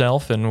freshman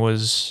himself and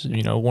was,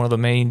 one of the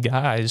main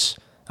guys,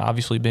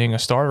 obviously being a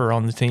starter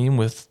on the team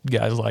with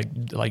guys like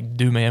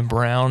Duman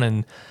Brown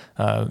and,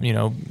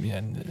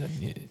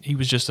 he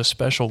was just a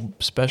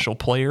special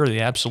player,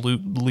 the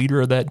absolute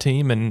leader of that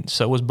team. And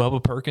so was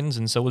Bubba Perkins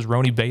and so was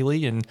Ronnie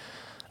Bailey and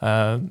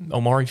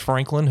Omari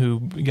Franklin, who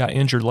got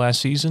injured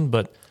last season,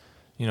 but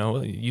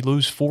you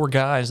lose 4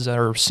 guys that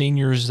are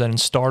seniors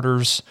and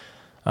starters.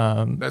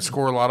 That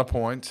score a lot of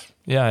points.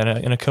 Yeah,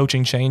 and a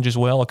coaching change as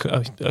well,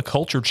 a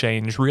culture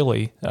change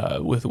really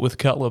with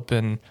Cutlip,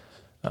 and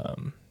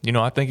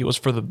I think it was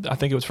for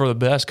the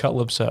best.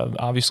 Cutlip's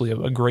obviously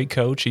a great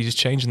coach. He's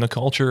changing the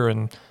culture,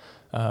 and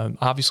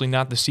obviously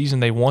not the season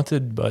they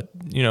wanted, but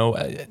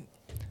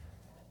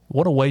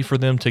what a way for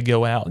them to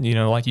go out.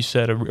 Like you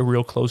said, a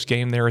real close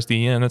game there at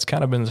the end. That's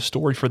kind of been the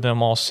story for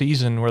them all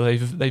season, where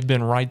they've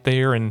been right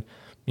there and.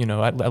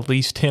 At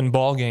least 10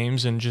 ball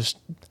games and just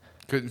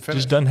couldn't finish.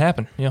 Just doesn't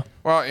happen. Yeah.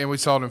 Well, and we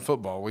saw it in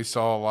football. We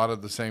saw a lot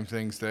of the same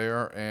things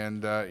there.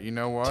 And you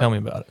know what? Tell me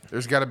about it.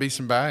 There's got to be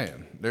some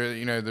buy-in.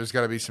 There's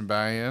got to be some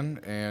buy-in.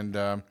 And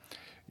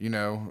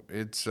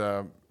it's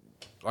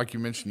like you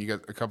mentioned, you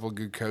got a couple of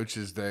good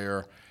coaches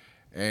there.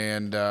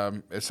 And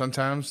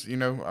sometimes,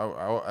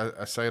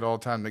 I say it all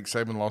the time. Nick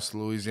Saban lost to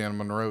Louisiana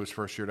Monroe his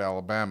first year at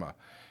Alabama.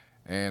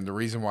 And the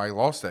reason why he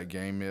lost that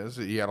game is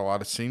that he had a lot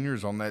of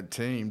seniors on that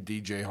team,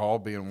 DJ Hall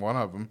being one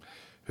of them,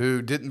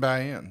 who didn't buy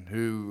in,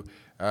 who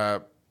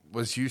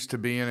was used to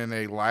being in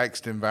a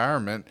laxed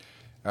environment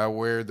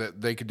where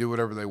that they could do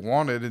whatever they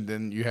wanted. And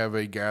then you have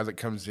a guy that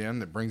comes in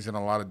that brings in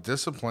a lot of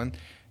discipline.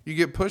 You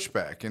get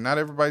pushback, and not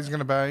everybody's going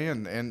to buy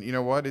in. And you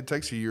know what? It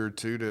takes a year or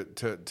two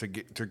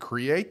to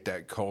create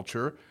that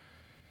culture.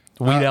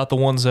 Weed out the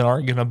ones that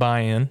aren't going to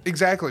buy in.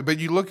 Exactly. But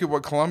you look at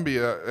what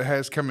Columbia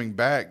has coming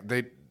back.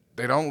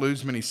 They don't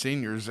lose many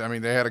seniors. I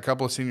mean, they had a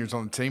couple of seniors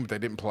on the team, but they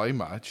didn't play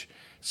much.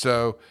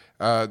 So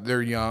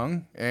they're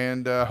young,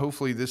 and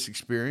hopefully this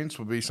experience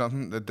will be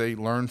something that they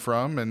learn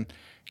from and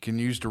can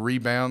use to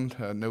rebound,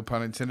 no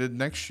pun intended,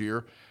 next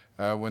year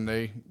when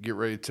they get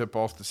ready to tip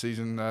off the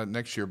season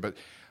next year. But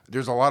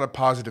there's a lot of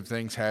positive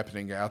things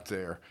happening out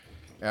there.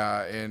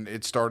 And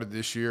it started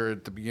this year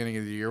at the beginning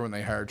of the year when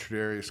they hired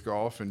Tredarius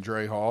Goff and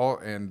Dre Hall.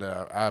 And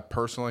I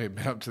personally have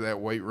been up to that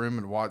weight room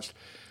and watched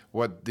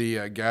what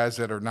the guys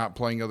that are not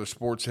playing other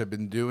sports have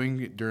been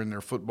doing during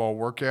their football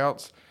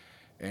workouts.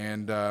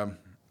 And I'm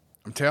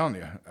telling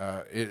you,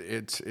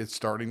 it's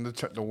starting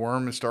the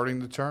worm is starting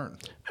to turn.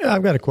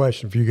 I've got a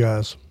question for you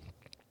guys.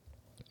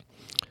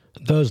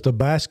 Does the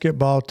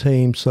basketball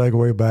team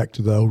segue back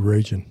to the old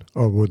region,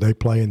 or will they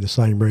play in the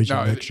same region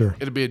next year?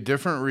 It'll be a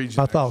different region.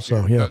 I thought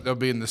so, yeah. They'll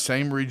be in the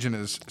same region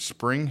as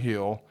Spring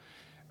Hill,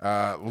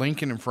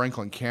 Lincoln and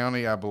Franklin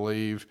County, I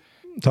believe.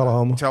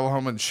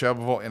 Tullahoma and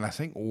Shelbyville, and I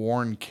think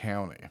Warren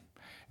County.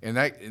 And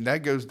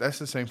that's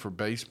the same for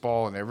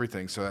baseball and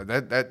everything. So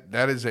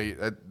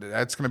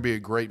that's going to be a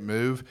great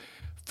move.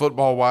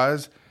 Football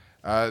wise,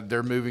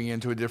 they're moving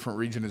into a different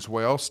region as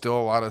well. Still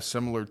a lot of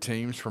similar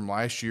teams from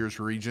last year's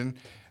region.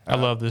 I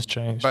love this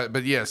change.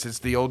 But yes, it's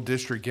the old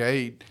District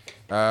 8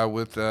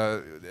 with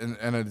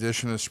an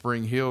addition of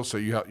Spring Hill. So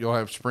you'll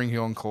have Spring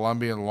Hill and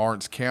Columbia and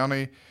Lawrence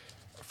County,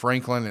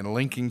 Franklin and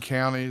Lincoln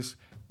counties,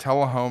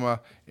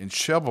 Tullahoma and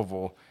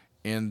Shelbyville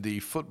in the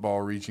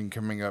football region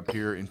coming up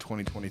here in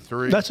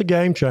 2023. That's a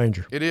game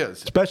changer. It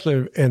is,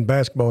 especially in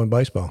basketball and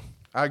baseball.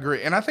 I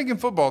agree, and I think in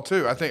football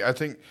too. I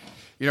think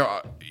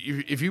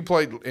if you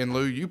played in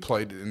Lou, you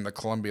played in the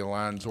Columbia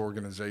Lions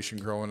organization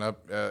growing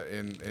up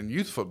in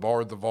youth football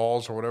or the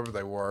Vols or whatever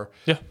they were.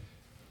 Yeah.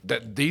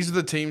 That these are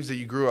the teams that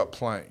you grew up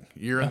playing.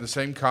 You're in the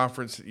same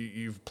conference.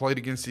 You've played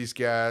against these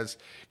guys.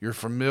 You're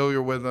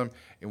familiar with them,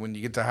 and when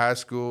you get to high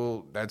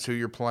school, that's who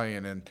you're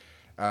playing. And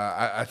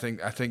I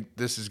think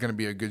this is going to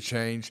be a good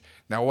change.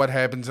 Now, what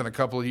happens in a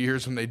couple of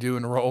years when they do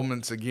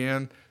enrollments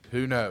again?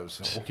 Who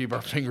knows? We'll keep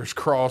our fingers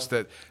crossed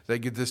that they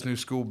get this new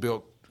school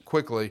built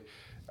quickly.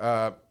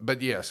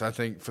 But yes, I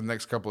think for the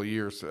next couple of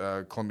years,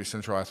 Columbia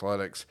Central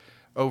Athletics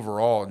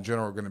overall in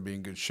general are going to be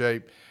in good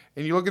shape.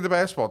 And you look at the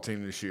basketball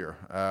team this year;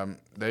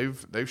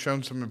 they've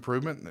shown some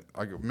improvement.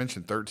 Like I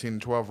mentioned,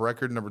 13-12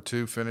 record, number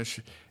 2 finish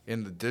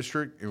in the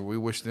district. And we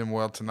wish them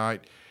well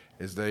tonight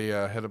as they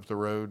head up the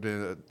road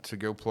to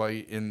go play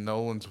in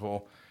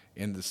Nolensville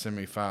in the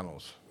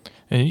semifinals.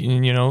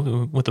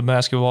 And with the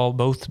basketball,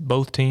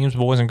 both teams,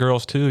 boys and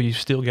girls too, you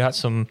still got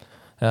some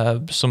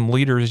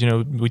leaders.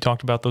 We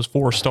talked about those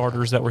 4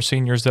 starters that were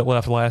seniors that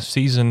left last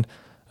season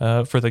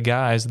for the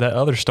guys. That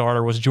other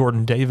starter was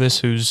Jordan Davis,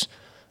 who's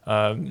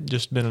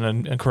just been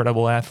an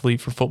incredible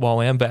athlete for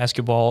football and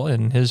basketball,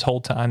 and his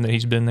whole time that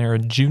he's been there, a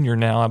junior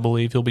now, I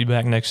believe. He'll be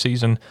back next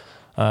season.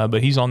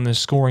 But he's on this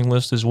scoring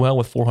list as well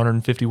with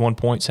 451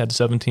 points, had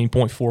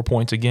 17.4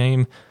 points a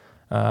game.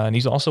 And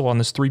he's also on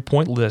this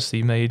 3-point list.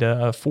 He made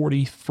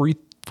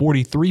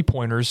 43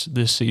 pointers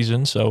this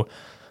season. So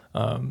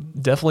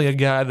definitely a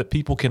guy that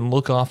people can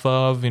look off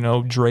of.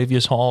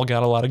 Dravius Hall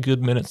got a lot of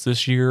good minutes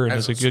this year and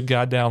is a good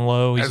guy down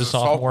low. He's a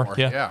sophomore.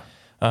 Yeah.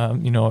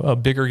 A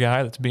bigger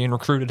guy that's being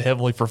recruited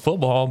heavily for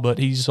football, but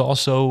he's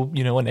also, an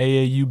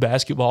AAU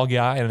basketball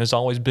guy and has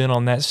always been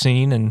on that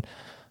scene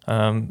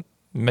and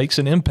makes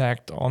an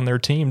impact on their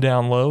team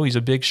down low. He's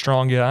a big,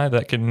 strong guy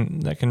that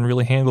can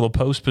really handle a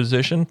post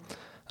position.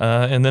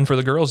 And then for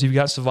the girls, you've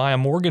got Savia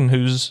Morgan,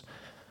 who's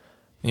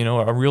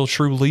a real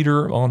true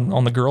leader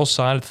on the girls'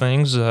 side of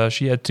things.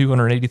 She had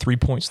 283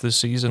 points this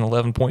season,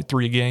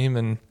 11.3 a game,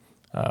 and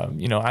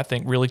I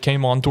think really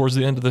came on towards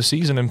the end of the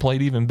season and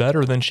played even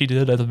better than she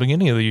did at the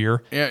beginning of the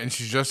year. Yeah, and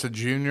she's just a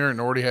junior and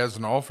already has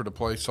an offer to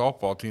play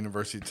softball at the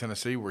University of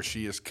Tennessee, where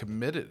she is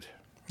committed.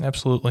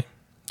 Absolutely.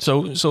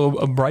 So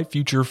a bright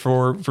future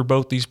for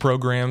both these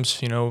programs.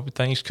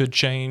 Things could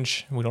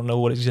change. We don't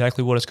know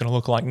exactly what it's going to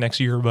look like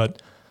next year,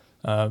 but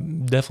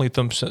definitely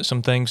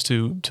some things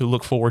to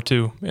look forward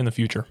to in the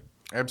future.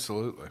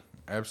 Absolutely.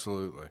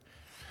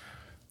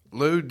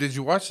 Lou, did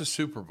you watch the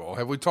Super Bowl?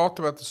 Have we talked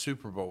about the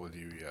Super Bowl with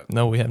you yet?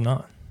 No, we have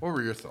not. What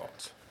were your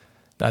thoughts?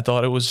 I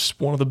thought it was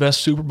one of the best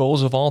Super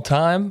Bowls of all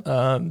time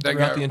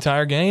throughout the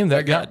entire game.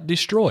 That got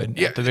destroyed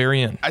at the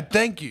very end.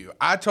 Thank you.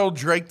 I told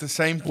Drake the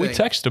same thing. We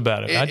texted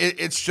about it.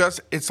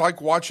 It's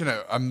like watching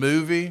a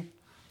movie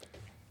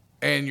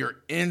and you're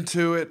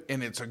into it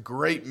and it's a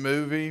great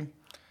movie.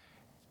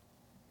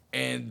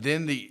 And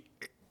then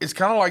it's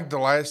kind of like the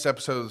last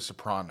episode of The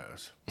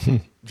Sopranos.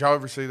 Did y'all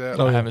ever see that?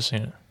 Oh, I haven't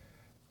seen it.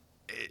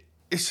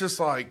 It's just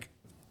like,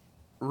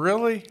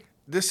 really?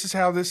 This is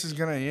how this is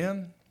going to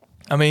end?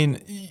 I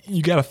mean,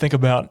 you got to think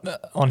about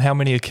on how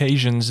many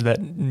occasions that,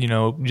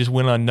 just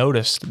went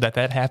unnoticed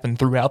that happened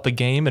throughout the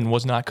game and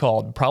was not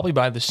called, probably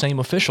by the same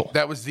official.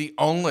 That was the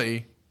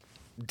only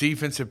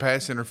defensive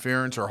pass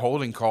interference or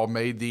holding call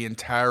made the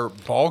entire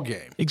ball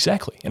game.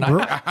 Exactly. And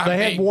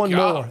they had one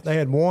more. They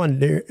had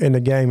one in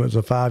the game. It was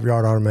a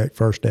 5-yard automatic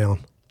first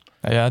down.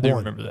 Yeah, I do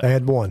remember that. They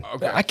had one.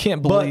 Okay. I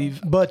can't believe.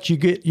 But you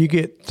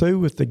get through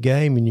with the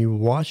game and you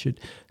watch it.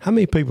 How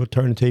many people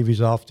turned the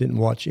TVs off, didn't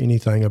watch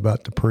anything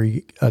about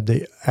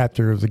the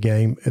after the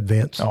game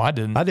events? Oh, I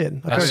didn't. I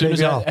didn't.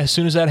 As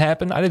soon as that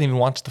happened, I didn't even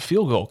watch the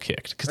field goal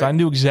kicked because I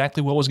knew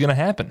exactly what was going to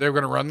happen. They were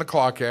going to run the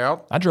clock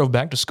out. I drove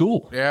back to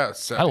school. Yeah,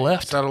 I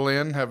left. Settle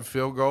in, have a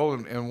field goal,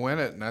 and win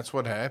it, and that's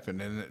what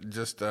happened. And it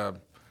just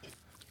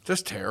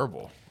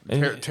terrible,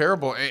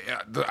 terrible.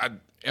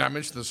 And I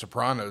mentioned The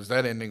Sopranos.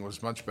 That ending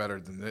was much better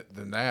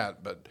than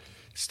that. But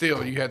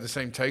still, you had the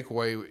same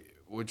takeaway,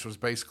 which was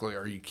basically,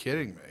 are you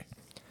kidding me?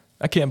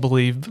 I can't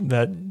believe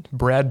that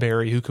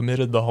Bradbury, who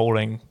committed the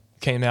holding,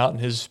 came out in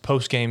his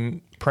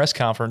post-game press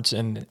conference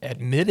and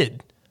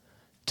admitted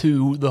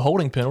to the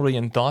holding penalty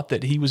and thought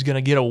that he was going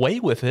to get away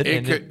with it.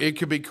 It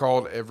could be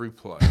called every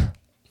play.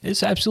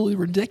 It's absolutely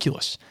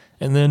ridiculous.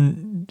 And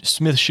then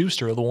Smith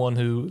Schuster, the one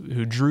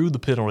who drew the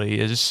penalty,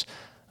 is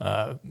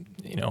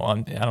you know,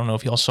 I don't know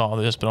if y'all saw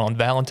this, but on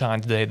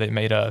Valentine's Day they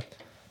made a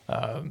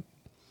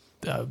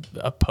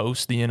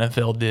post the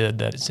NFL did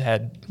that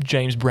had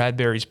James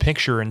Bradbury's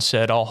picture and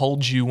said, "I'll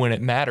hold you when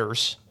it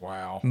matters."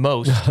 Wow.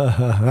 Most.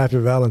 After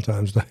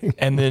Valentine's Day.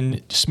 And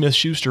then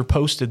Smith-Schuster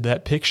posted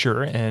that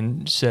picture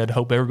and said,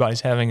 "Hope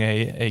everybody's having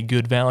a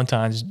good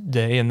Valentine's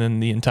Day." And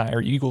then the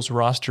entire Eagles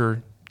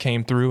roster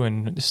came through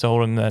and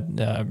told him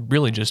that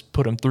really just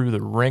put him through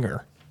the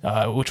ringer,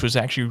 which was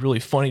actually really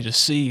funny to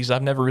see, because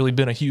I've never really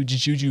been a huge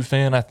Juju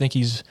fan. I think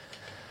he's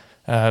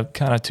kind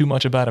of too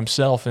much about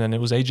himself. And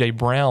it was A.J.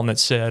 Brown that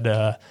said,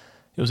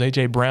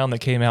 that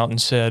came out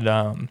and said,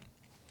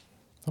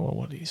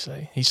 what did he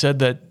say? He said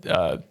that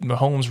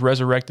Mahomes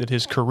resurrected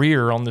his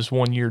career on this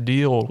 1-year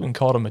deal and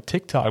called him a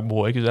TikTok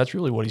boy, because that's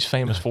really what he's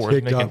famous for,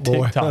 is making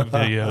TikTok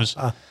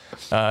videos.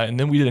 And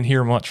then we didn't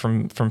hear much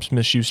from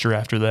Smith-Schuster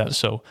after that.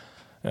 So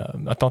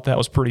I thought that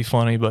was pretty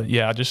funny. But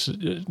yeah, just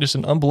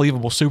an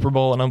unbelievable Super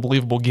Bowl, an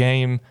unbelievable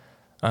game.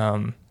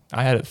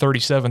 I had it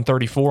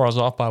 37-34. I was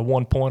off by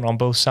 1 point on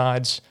both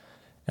sides.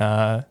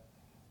 That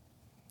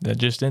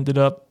just ended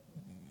up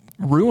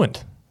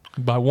ruined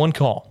by one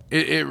call.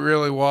 It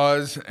really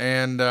was.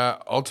 And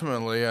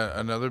ultimately,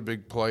 another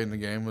big play in the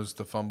game was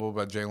the fumble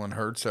by Jalen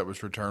Hurts that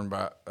was returned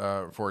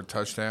for a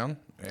touchdown.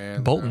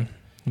 And Bolton,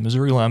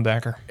 Missouri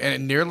linebacker. And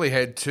it nearly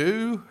had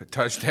 2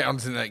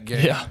 touchdowns in that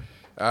game. Yeah.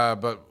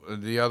 But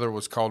the other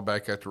was called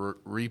back after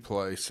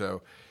replay.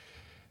 So,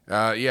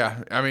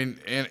 yeah, I mean,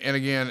 and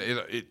again,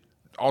 it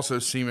also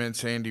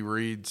cements Andy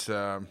Reid's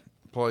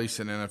place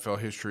in NFL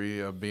history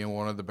of being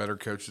one of the better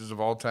coaches of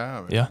all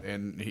time. Yeah.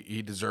 And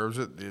he deserves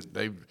it.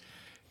 They've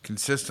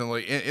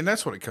consistently, and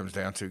that's what it comes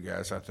down to,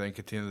 guys, I think,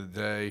 at the end of the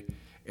day,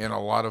 in a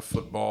lot of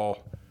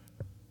football,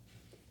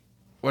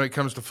 when it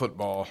comes to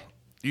football,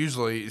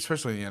 usually,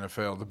 especially in the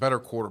NFL, the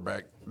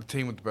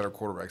team with the better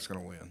quarterback is going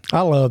to win.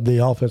 I love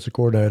the offensive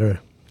coordinator.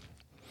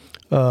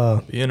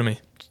 The enemy.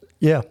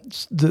 Yeah,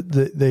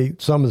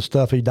 some of the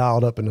stuff he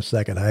dialed up in the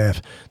second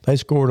half. They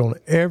scored on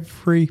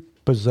every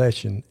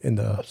possession in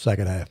the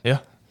second half. Yeah,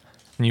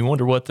 and you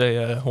wonder what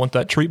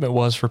that treatment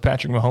was for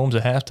Patrick Mahomes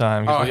at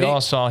halftime. We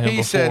all saw him before.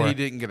 He said he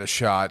didn't get a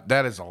shot.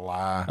 That is a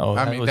lie. Oh,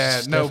 I mean,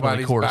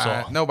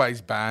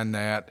 nobody's buying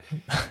that.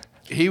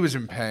 He was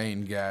in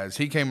pain, guys.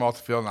 He came off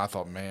the field, and I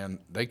thought, man,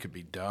 they could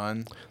be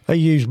done. They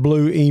used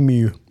Blue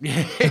Emu.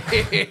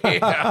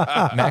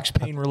 Max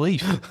pain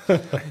relief.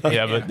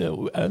 Yeah,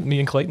 but me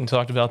and Clayton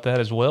talked about that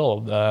as well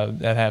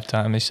at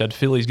halftime. They said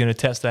Philly's going to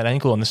test that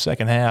ankle in the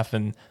second half,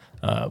 and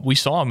we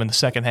saw him in the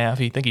second half.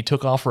 He think he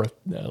took off for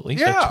at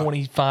least a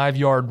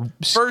 25-yard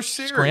first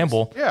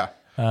scramble. Yeah.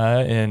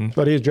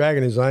 But he was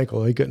dragging his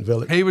ankle. He couldn't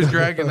feel it. He was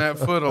dragging that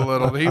foot a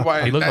little.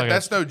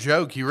 That's no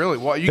joke. He really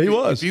was.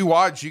 If you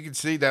watch, you could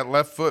see that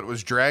left foot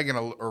was dragging,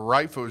 or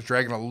right foot was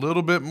dragging a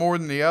little bit more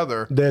than the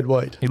other. Dead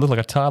weight. He looked like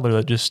a toddler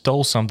that just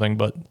stole something.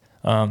 But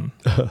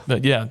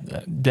yeah,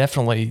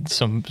 definitely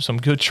some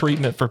good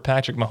treatment for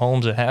Patrick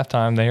Mahomes at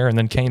halftime there, and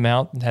then came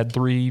out and had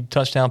 3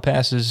 touchdown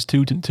passes,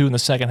 two in the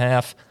second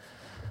half,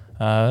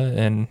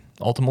 and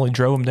ultimately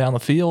drove him down the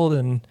field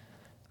and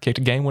kicked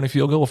a game-winning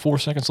field goal with 4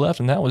 seconds left,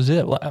 and that was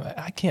it.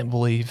 I can't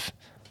believe.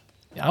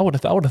 I would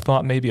have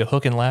thought maybe a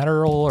hook and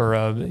lateral, or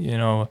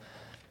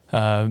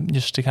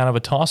just a kind of a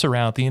toss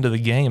around at the end of the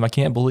game. I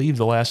can't believe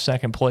the last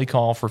second play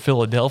call for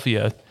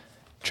Philadelphia,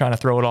 trying to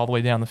throw it all the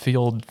way down the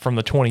field from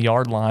the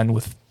 20-yard line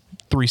with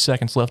 3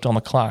 seconds left on the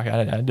clock.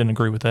 I didn't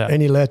agree with that.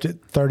 And he left it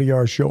 30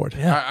 yards short.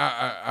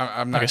 Yeah,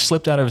 I'm like it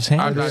slipped out of his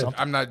hand.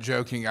 I'm not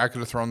joking. I could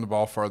have thrown the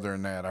ball further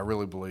than that. I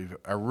really believe it.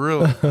 I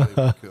really believe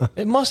it could.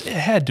 It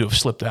had to have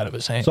slipped out of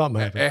his hand.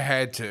 Something happened. It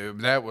had to.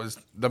 That was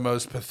the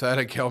most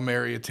pathetic Hail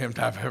Mary attempt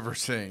I've ever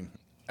seen,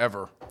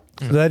 ever.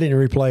 So they didn't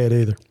replay it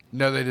either.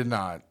 No, they did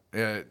not.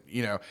 There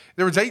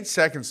was 8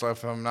 seconds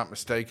left, if I'm not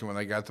mistaken, when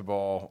they got the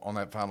ball on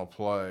that final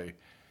play.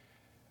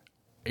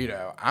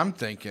 I'm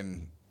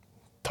thinking,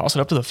 toss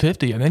it up to the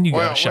 50, and then you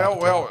got a shot.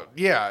 Well,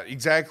 yeah,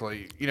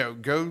 exactly.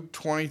 Go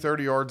 20,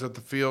 30 yards up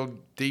the field,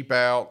 deep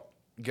out,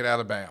 get out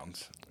of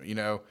bounds.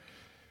 You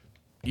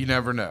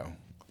never know.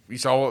 You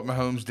saw what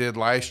Mahomes did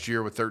last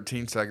year with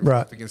 13 seconds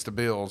left against the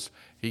Bills.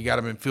 He got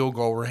him in field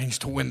goal range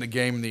to win the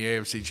game in the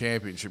AFC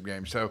Championship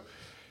game. So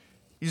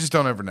you just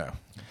don't ever know.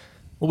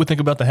 What do we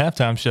think about the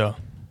halftime show?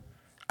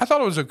 I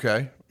thought it was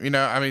okay.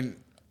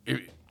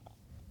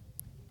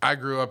 I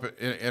grew up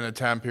in a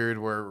time period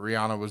where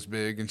Rihanna was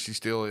big, and she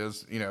still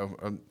is,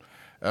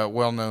 a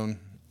well-known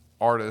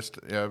artist.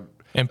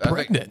 And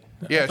pregnant.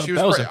 She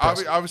was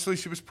obviously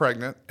she was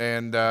pregnant,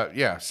 and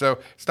so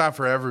it's not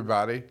for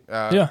everybody.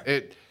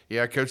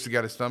 Coach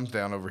got his thumbs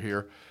down over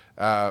here,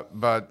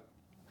 but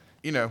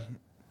it's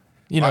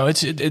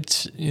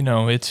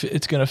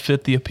going to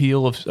fit the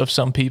appeal of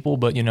some people,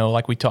 but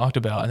like we talked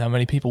about, how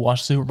many people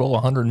watch the Super Bowl?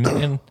 100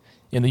 million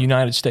in the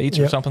United States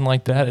or something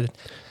like that.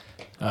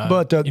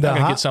 But you're not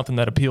going to get something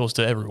that appeals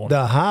to everyone.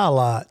 The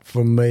highlight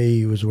for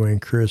me was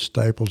when Chris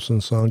Stapleton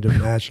sung the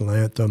national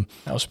anthem.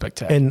 That was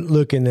spectacular. And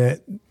looking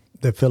at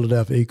the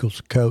Philadelphia Eagles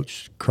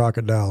coach,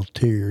 crocodile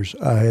tears,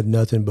 I had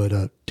nothing but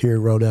a tear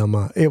roll down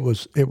my. It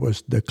was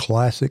the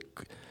classic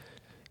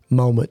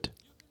moment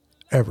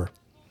ever.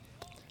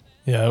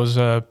 Yeah, it was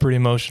pretty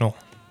emotional.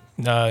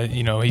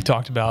 He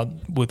talked about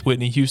with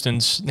Whitney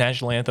Houston's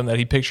national anthem that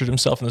he pictured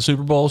himself in the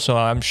Super Bowl, so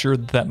I'm sure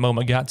that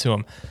moment got to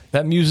him.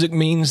 That music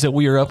means that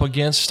we are up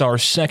against our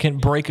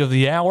second break of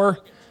the hour.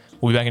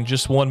 We'll be back in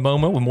just one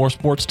moment with more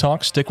sports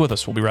talk. Stick with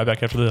us. We'll be right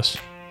back after this.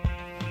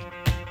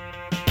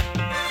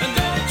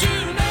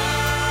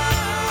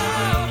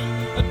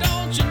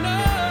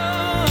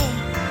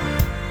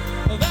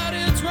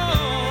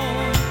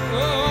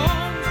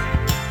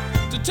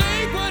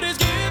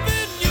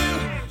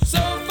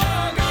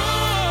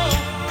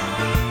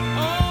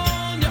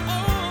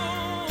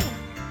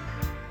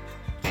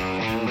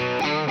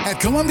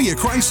 Columbia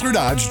Chrysler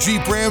Dodge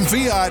Jeep Ram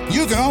Fiat,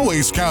 you can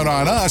always count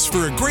on us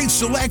for a great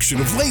selection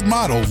of late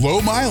model,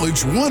 low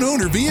mileage, one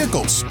owner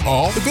vehicles.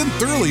 All have been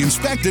thoroughly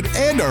inspected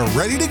and are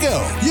ready to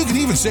go. You can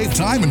even save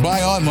time and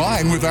buy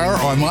online with our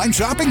online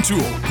shopping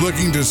tool.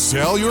 Looking to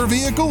sell your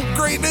vehicle?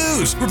 Great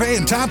news! We're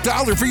paying top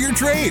dollar for your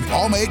trade.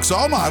 All makes,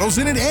 all models,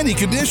 and in any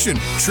condition.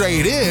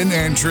 Trade in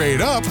and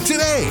trade up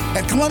today.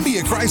 At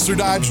Columbia Chrysler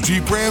Dodge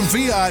Jeep Ram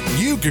Fiat,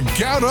 you can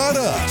count on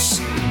us.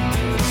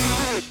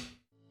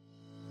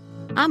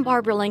 I'm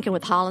Barbara Lincoln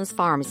with Holland's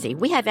Pharmacy.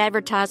 We have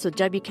advertised with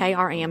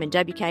WKRM and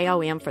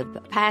WKOM for the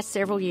past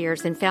several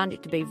years and found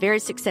it to be very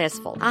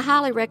successful. I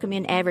highly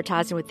recommend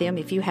advertising with them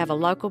if you have a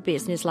local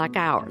business like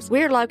ours.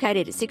 We're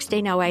located at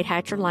 1608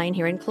 Hatcher Lane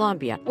here in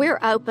Columbia. We're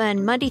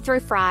open Monday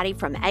through Friday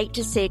from 8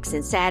 to 6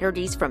 and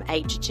Saturdays from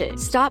 8 to 2.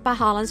 Stop by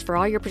Holland's for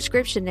all your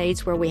prescription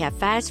needs where we have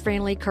fast,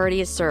 friendly,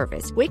 courteous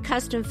service. We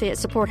custom fit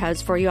support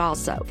hose for you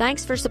also.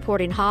 Thanks for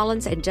supporting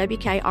Holland's and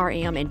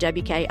WKRM and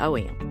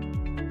WKOM.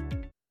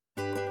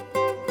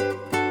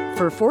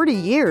 For 40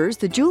 years,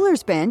 the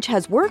Jewelers Bench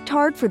has worked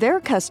hard for their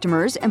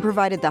customers and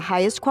provided the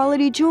highest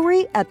quality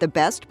jewelry at the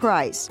best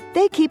price.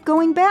 They keep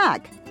going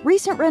back.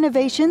 Recent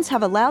renovations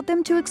have allowed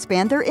them to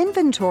expand their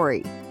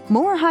inventory.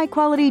 More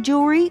high-quality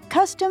jewelry,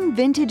 custom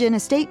vintage and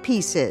estate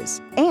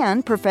pieces,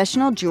 and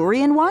professional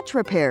jewelry and watch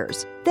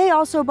repairs. They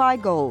also buy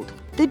gold.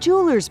 The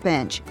Jewelers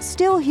Bench,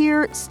 still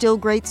here, still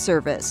great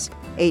service.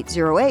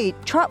 808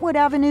 Trotwood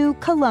Avenue,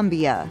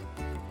 Columbia.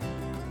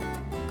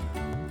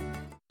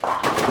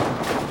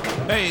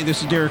 Hey,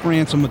 this is Derek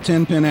Ransom with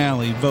 10 Pin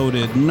Alley,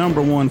 voted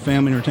 #1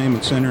 family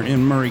entertainment center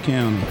in Murray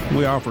County.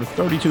 We offer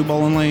 32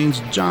 bowling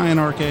lanes, giant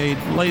arcade,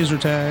 laser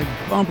tag,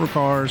 bumper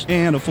cars,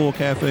 and a full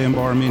cafe and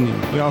bar menu.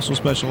 We also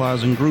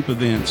specialize in group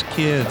events,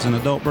 kids and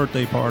adult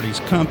birthday parties,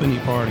 company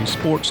parties,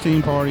 sports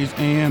team parties,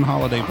 and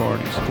holiday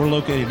parties. We're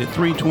located at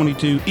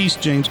 322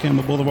 East James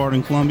Campbell Boulevard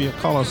in Columbia.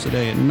 Call us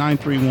today at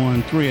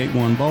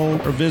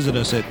 931-381-BOWL or visit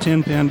us at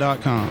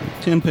 10pin.com.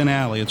 10 Pin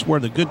Alley, it's where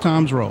the good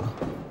times roll.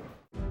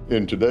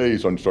 In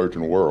today's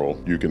uncertain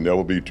world, you can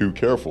never be too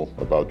careful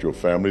about your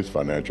family's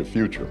financial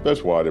future.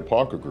 That's why the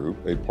Parker Group,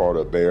 a part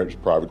of Baird's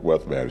Private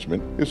Wealth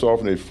Management, is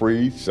offering a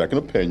free second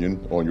opinion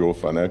on your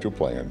financial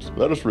plans.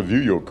 Let us review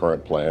your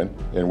current plan,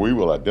 and we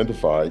will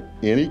identify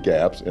any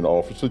gaps and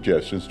offer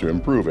suggestions to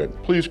improve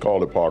it. Please call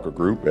the Parker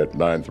Group at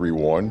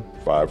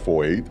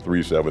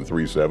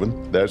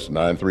 931-548-3737. That's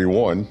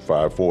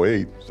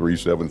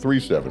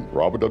 931-548-3737.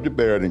 Robert W.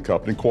 Baird &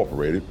 Company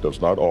Incorporated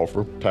does not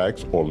offer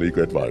tax or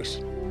legal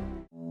advice.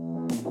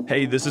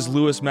 Hey, this is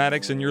Lewis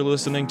Maddox, and you're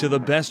listening to the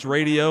best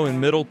radio in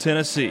Middle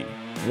Tennessee,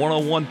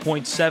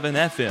 101.7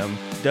 FM,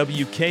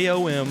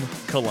 WKOM,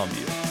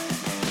 Columbia.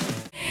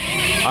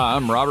 Hi,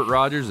 I'm Robert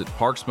Rogers at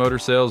Parks Motor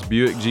Sales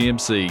Buick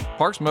GMC.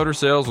 Parks Motor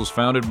Sales was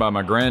founded by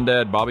my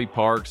granddad, Bobby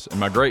Parks, and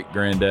my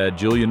great-granddad,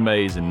 Julian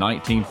Mays, in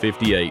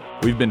 1958.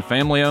 We've been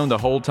family-owned the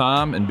whole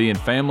time, and being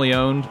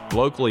family-owned,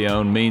 locally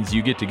owned, means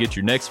you get to get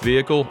your next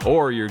vehicle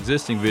or your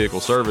existing vehicle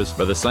serviced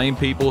by the same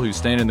people who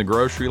stand in the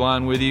grocery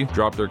line with you,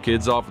 drop their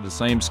kids off at the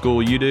same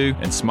school you do,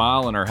 and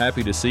smile and are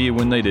happy to see you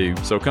when they do.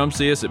 So come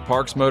see us at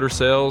Parks Motor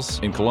Sales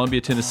in Columbia,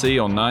 Tennessee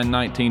on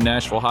 919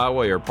 Nashville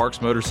Highway or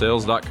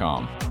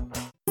parksmotorsales.com.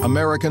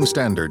 American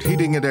Standard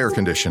Heating and Air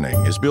Conditioning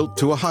is built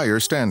to a higher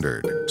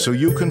standard, so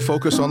you can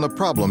focus on the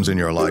problems in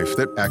your life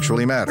that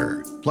actually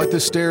matter, like the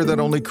stair that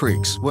only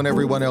creaks when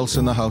everyone else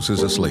in the house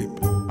is asleep.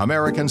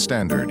 American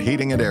Standard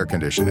Heating and Air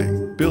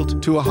Conditioning,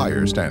 built to a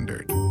higher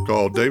standard.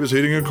 Call Davis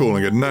Heating and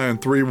Cooling at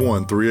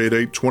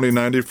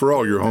 931-388-2090 for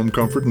all your home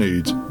comfort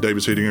needs.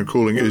 Davis Heating and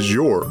Cooling is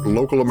your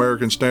local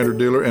American Standard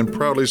dealer and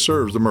proudly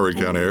serves the Murray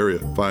County area.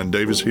 Find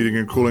Davis Heating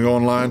and Cooling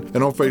online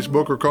and on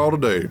Facebook or call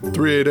today,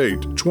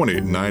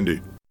 388-2090.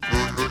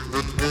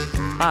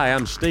 Hi,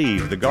 I'm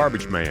Steve, the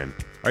Garbage Man.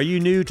 Are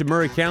you new to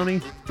Murray County?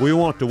 We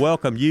want to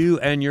welcome you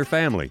and your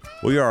family.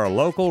 We are a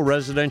local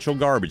residential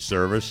garbage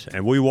service,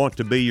 and we want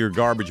to be your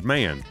garbage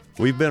man.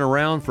 We've been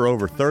around for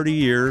over 30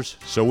 years,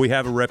 so we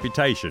have a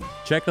reputation.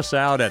 Check us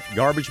out at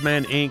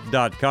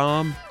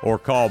garbagemaninc.com or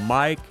call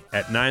Mike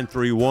at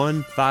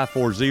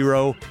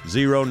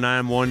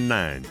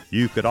 931-540-0919.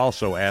 You could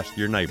also ask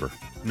your neighbor.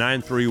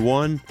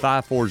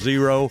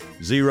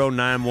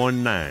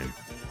 931-540-0919.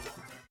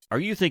 Are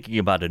you thinking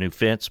about a new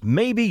fence?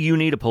 Maybe you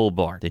need a pole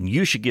barn. Then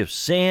you should give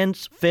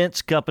Sands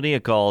Fence Company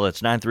a call.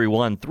 That's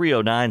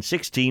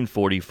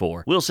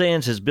 931-309-1644. Will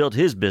Sands has built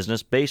his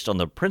business based on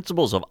the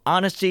principles of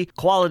honesty,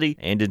 quality,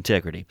 and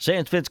integrity.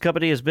 Sands Fence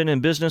Company has been in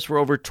business for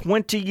over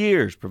 20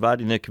 years,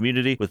 providing the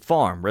community with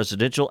farm,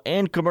 residential,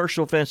 and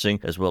commercial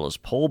fencing, as well as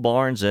pole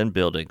barns and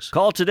buildings.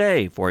 Call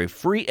today for a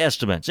free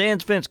estimate.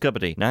 Sands Fence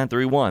Company,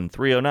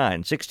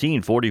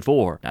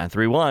 931-309-1644.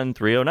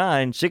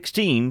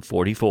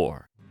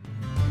 931-309-1644.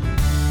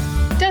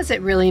 Does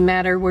it really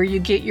matter where you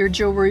get your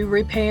jewelry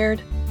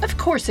repaired? Of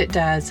course it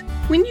does.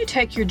 When you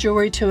take your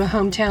jewelry to a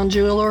hometown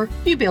jeweler,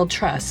 you build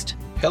trust.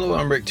 Hello,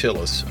 I'm Rick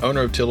Tillis,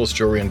 owner of Tillis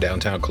Jewelry in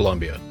downtown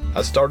Columbia.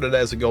 I started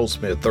as a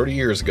goldsmith 30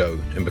 years ago,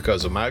 and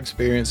because of my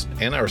experience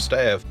and our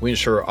staff, we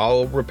ensure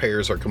all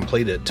repairs are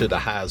completed to the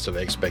highest of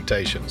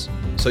expectations.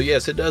 So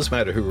yes, it does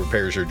matter who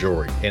repairs your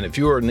jewelry, and if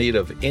you are in need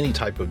of any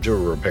type of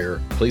jewelry repair,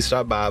 please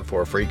stop by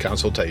for a free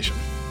consultation.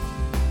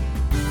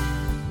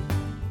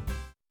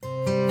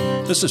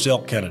 This is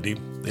Elk Kennedy.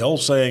 The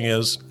old saying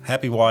is,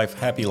 happy wife,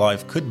 happy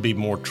life could be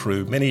more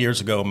true. Many years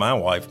ago, my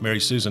wife,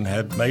 Mary Susan,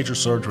 had major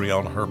surgery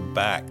on her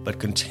back, but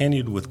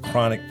continued with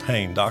chronic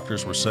pain.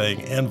 Doctors were saying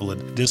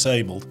invalid,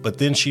 disabled, but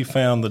then she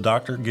found the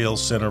Dr. Gill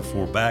Center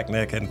for Back,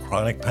 Neck, and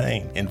Chronic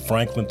Pain in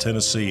Franklin,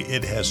 Tennessee.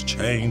 It has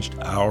changed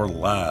our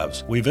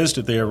lives. We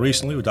visited there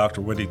recently with Dr.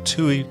 Wendy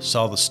Toohey,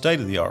 saw the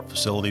state-of-the-art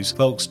facilities.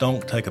 Folks,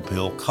 don't take a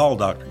pill. Call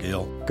Dr.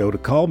 Gill. Go to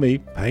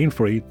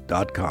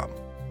callmepainfree.com.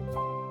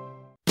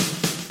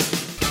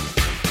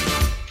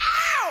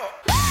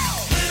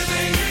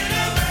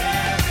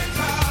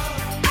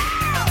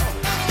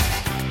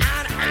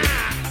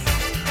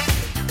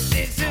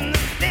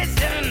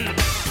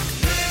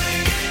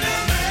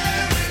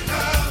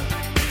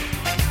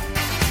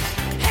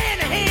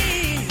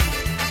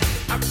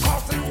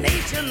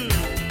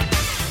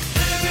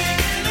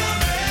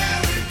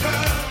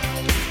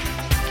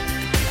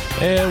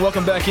 And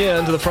welcome back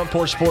into the Front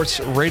Porch Sports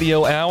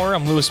Radio Hour.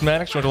 I'm Lewis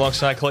Maddox, joined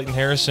alongside Clayton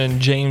Harris and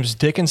James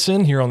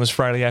Dickinson here on this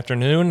Friday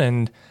afternoon.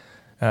 And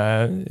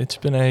it's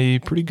been a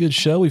pretty good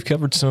show. We've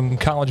covered some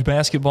college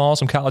basketball,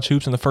 some college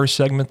hoops in the first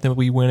segment. Then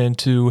we went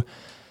into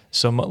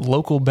some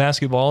local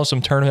basketball,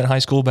 some tournament high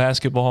school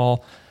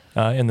basketball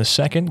in the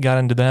second. Got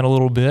into that a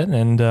little bit.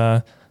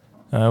 And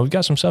we've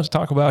got some stuff to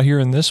talk about here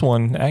in this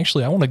one.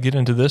 Actually, I want to get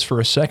into this for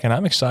a second.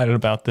 I'm excited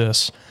about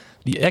this.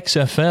 The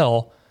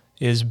XFL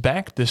is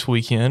back this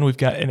weekend. We've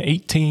got an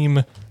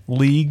 8-team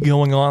league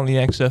going on in the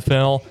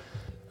XFL.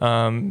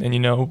 And, you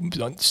know,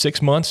 over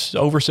 6 months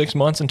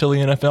until the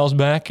NFL's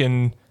back,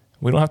 and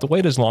we don't have to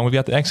wait as long. We've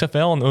got the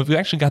XFL, and we've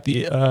actually got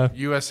the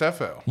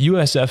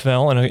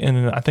USFL,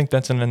 and I think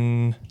that's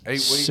in 8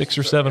 weeks, 6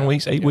 or 7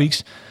 weeks, 8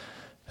 weeks.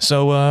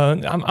 So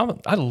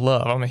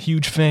I'm a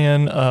huge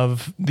fan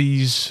of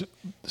these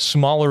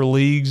smaller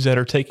leagues that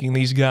are taking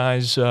these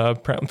guys,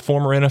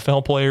 former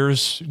NFL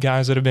players,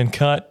 guys that have been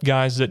cut,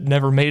 guys that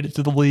never made it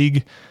to the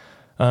league.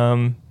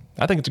 I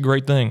think it's a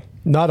great thing.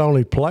 Not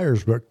only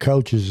players, but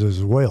coaches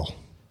as well.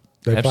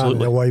 They Absolutely.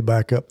 find their way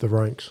back up the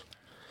ranks.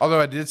 Although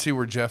I did see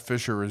where Jeff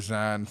Fisher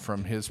resigned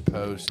from his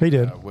post. He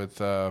did. With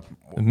the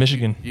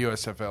Michigan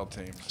USFL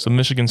team. So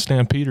Michigan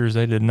Stampeders,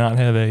 they did not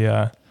have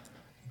a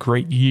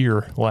great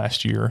year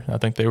last year. I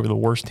think they were the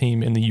worst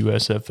team in the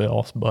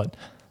USFL. But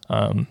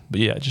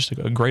yeah, just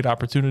a great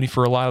opportunity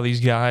for a lot of these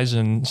guys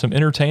and some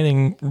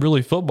entertaining,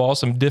 really football,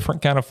 some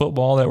different kind of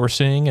football that we're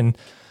seeing. And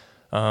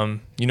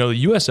you know,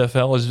 the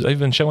USFL they've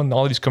been showing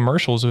all these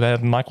commercials. They've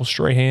had Michael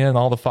Strahan,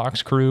 all the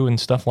Fox crew and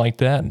stuff like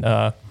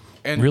that,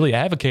 and really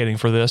advocating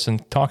for this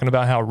and talking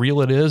about how real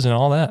it is and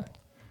all that.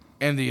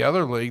 And the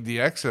other league, the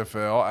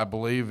XFL, I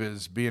believe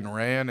is being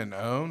ran and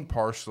owned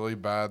partially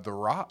by The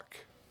Rock.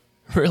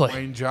 Really?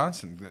 Wayne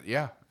Johnson.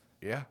 Yeah.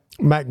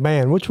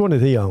 McMahon, which one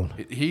did he own?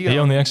 He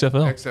owned the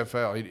XFL.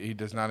 XFL. He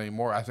does not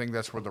anymore. I think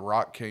that's where The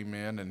Rock came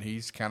in, and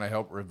he's kind of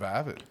helped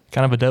revive it.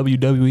 Kind of a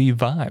WWE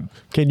vibe.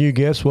 Can you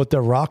guess what The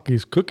Rock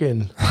is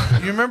cooking?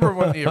 You remember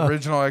when the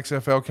original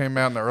XFL came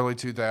out in the early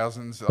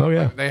 2000s? Oh,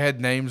 yeah. They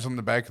had names on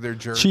the back of their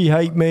jersey. She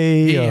Hate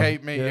Me. He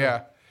Hate Me,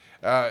 yeah.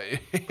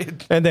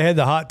 And they had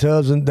the hot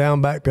tubs and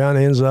down back behind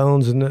the end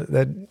zones, and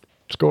that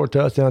score a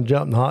touchdown,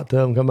 jump in the hot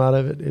tub and come out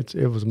of it.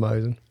 It was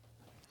amazing.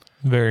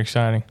 Very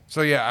exciting.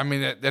 So, yeah, I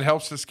mean, that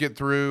helps us get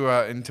through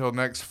until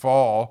next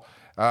fall.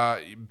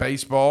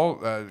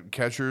 Baseball,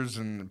 catchers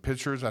and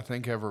pitchers, I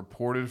think, have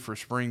reported for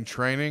spring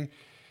training.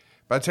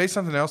 But I'll tell you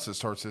something else that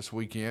starts this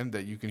weekend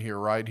that you can hear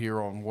right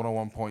here on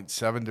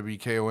 101.7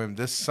 WKOM.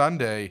 This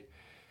Sunday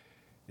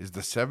is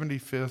the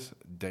 75th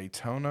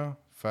Daytona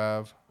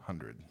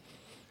 500.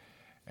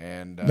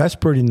 And that's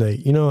pretty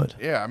neat. You know what?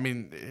 Yeah, I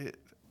mean,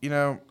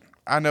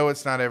 I know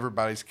it's not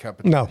everybody's cup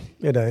of tea. No,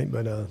 it ain't.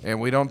 But and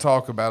we don't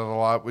talk about it a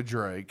lot with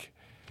Drake.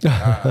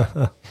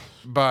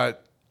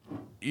 But,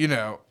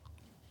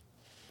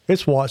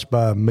 it's watched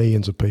by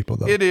millions of people,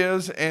 though. It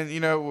is,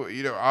 and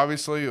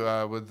obviously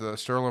with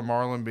Sterling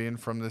Marlin being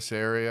from this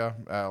area,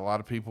 a lot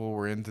of people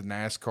were into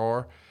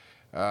NASCAR,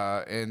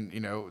 and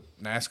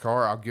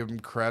NASCAR, I'll give them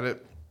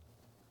credit.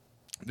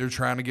 They're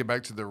trying to get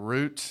back to their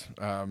roots.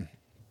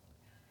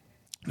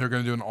 They're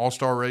going to do an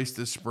all-star race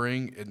this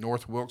spring at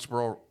North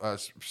Wilkesboro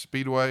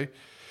Speedway,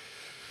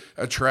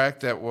 a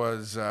track that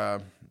was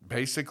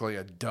basically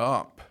a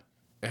dump.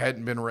 It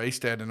hadn't been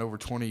raced at in over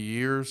 20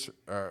 years,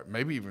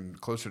 maybe even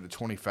closer to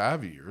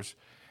 25 years,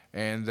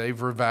 and they've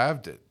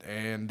revived it.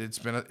 And it's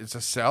a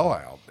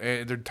sellout.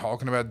 And they're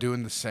talking about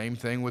doing the same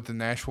thing with the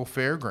Nashville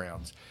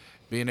Fairgrounds,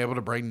 being able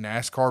to bring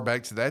NASCAR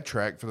back to that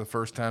track for the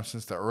first time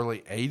since the early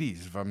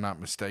 80s, if I'm not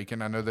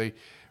mistaken. I know they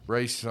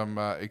raced some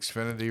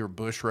Xfinity or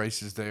Busch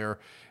races there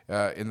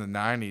in the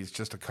 90s,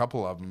 just a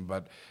couple of them.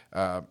 But,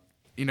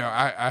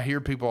 I hear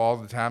people all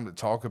the time that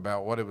talk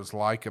about what it was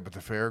like up at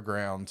the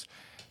fairgrounds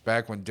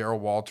back when Darrell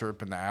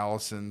Waltrip and the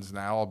Allisons and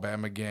the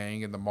Alabama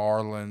Gang and the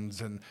Marlins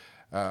and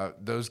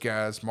those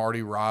guys,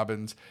 Marty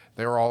Robbins,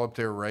 they were all up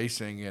there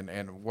racing and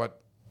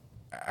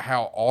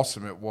how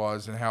awesome it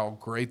was and how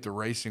great the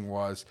racing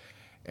was.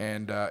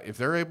 And if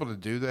they're able to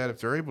do that,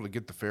 if they're able to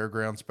get the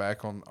fairgrounds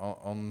back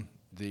on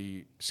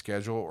the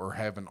schedule or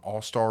have an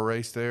all-star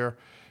race there,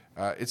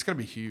 it's going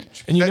to be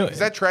huge. And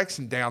that track's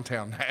in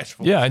downtown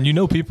Nashville. Yeah,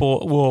 and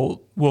people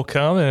will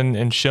come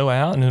and show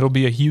out, and it'll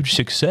be a huge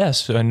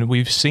success. And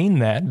we've seen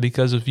that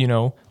because of,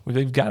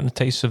 they've gotten a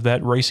taste of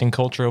that racing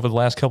culture over the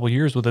last couple of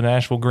years with the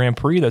Nashville Grand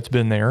Prix that's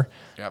been there.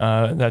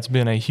 Yep. That's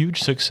been a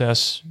huge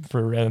success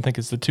for, I think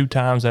it's the 2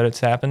 times that it's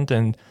happened.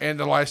 And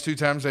the last 2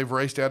 times they've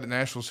raced out at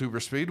Nashville Super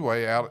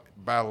Speedway out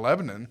by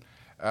Lebanon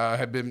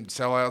have been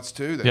sellouts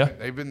too.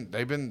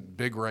 They've been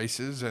big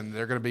races, and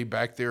they're going to be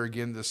back there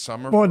again this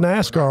summer. Well,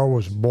 NASCAR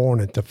was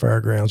born at the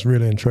fairgrounds,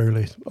 really and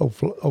truly.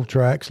 Old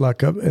tracks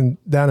like up and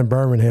down in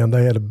Birmingham,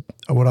 they had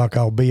what I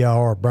call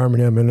BIR,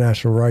 Birmingham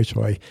International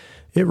Raceway.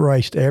 It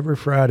raced every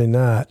Friday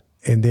night,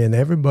 and then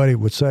everybody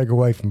would seg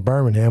away from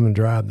Birmingham and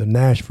drive to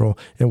Nashville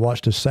and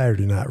watch the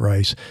Saturday night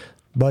race.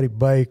 Buddy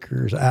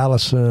Baker's,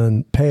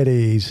 Allison,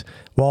 Petty's,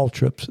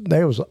 Waltrip's.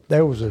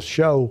 There was a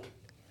show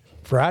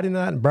Friday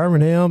night in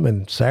Birmingham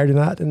and Saturday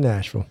night in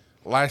Nashville.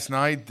 Last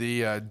night,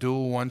 the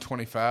dual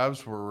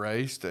 125s were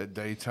raced at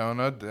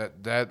Daytona.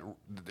 That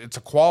it's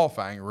a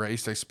qualifying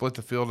race. They split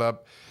the field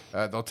up.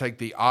 They'll take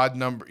the odd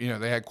number.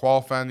 They had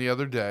qualifying the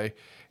other day,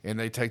 and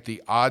they take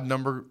the odd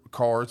number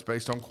cars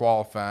based on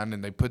qualifying,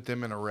 and they put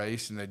them in a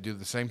race, and they do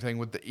the same thing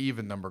with the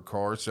even number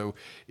cars. So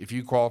if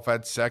you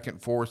qualified 2nd,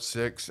 4th,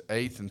 6th,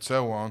 8th, and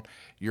so on,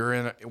 you're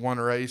in one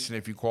race, and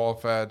if you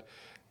qualified,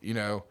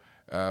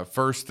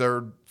 1st,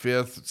 3rd,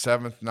 5th,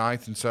 7th,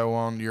 9th, and so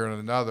on, you're in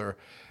another.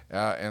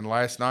 And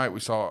last night we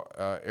saw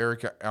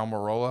Eric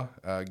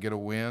Almirola get a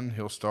win.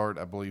 He'll start,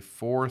 I believe,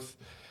 4th.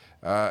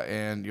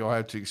 And you'll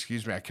have to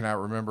excuse me, I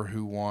cannot remember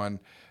who won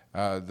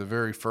the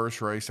very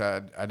first race.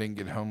 I didn't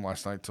get home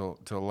last night till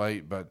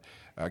late, but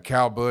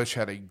Kyle Busch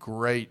had a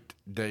great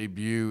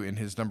debut in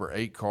his number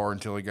 8 car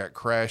until he got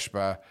crashed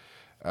by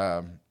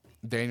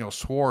Daniel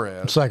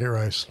Suarez. Second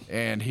race.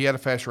 And he had a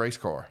fast race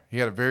car. He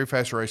had a very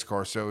fast race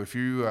car. So if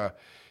you,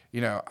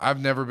 I've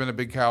never been a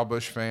big Kyle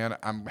Busch fan.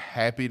 I'm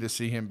happy to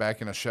see him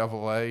back in a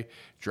Chevrolet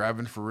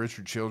driving for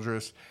Richard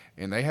Childress.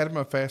 And they had him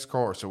a fast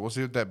car. So we'll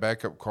see what that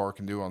backup car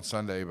can do on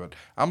Sunday. But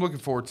I'm looking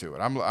forward to it.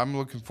 I'm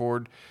looking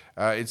forward.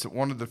 It's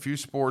one of the few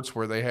sports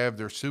where they have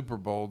their Super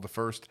Bowl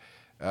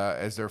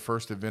as their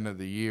first event of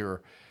the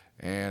year.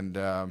 And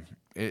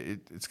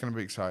it's going to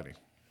be exciting.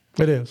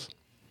 It is.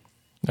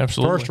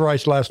 Absolutely. First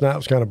race last night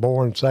was kind of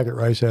boring. Second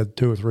race had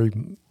 2 or 3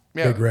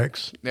 big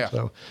wrecks. Yeah.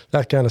 So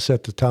that kind of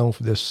set the tone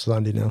for this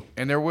Sunday now.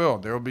 And there will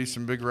be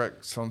some big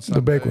wrecks on Sunday.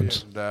 The big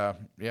ones.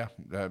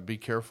 And, be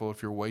careful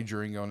if you're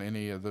wagering on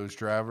any of those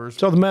drivers.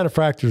 So the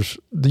manufacturers,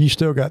 you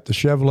still got the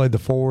Chevrolet, the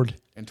Ford.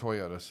 And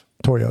Toyotas.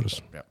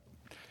 Yeah.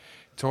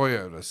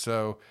 Toyota.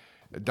 So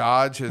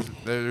Dodge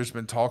there's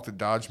been talk that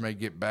Dodge may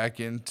get back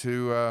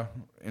into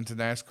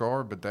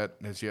NASCAR, but that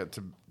has yet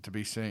to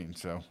be seen.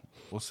 So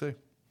we'll see.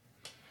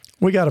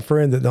 We got a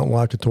friend that don't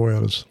like the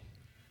Toyotas.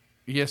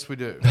 Yes, we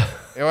do.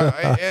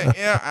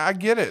 I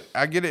get it.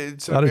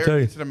 It's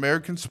an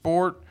American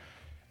sport,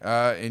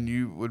 and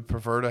you would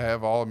prefer to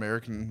have all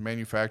American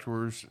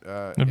manufacturers.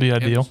 It'd be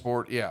ideal. In the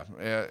sport, yeah.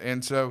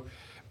 And so,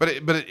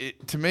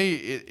 to me,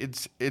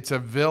 it's a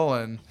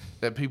villain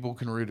that people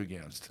can root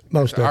against.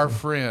 Most Our definitely.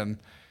 friend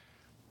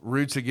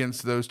roots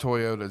against those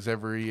Toyotas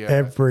every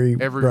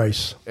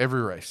race.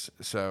 Every race.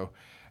 So.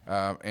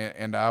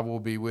 And I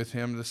will be with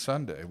him this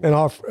Sunday. And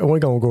we're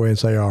going to go ahead and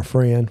say our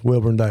friend,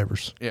 Wilburn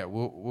Davis. Yeah,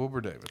 Wilbur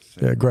Davis.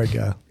 Yeah, great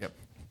guy. Yep.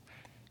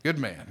 Good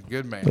man.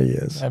 He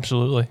is.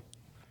 Absolutely.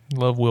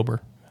 Love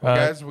Wilbur. Well,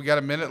 guys, we got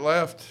a minute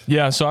left.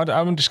 Yeah, so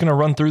I'm just going to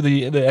run through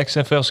the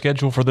XFL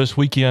schedule for this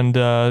weekend.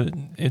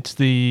 It's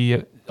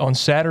on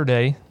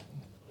Saturday,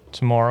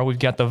 tomorrow, we've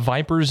got the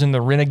Vipers and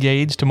the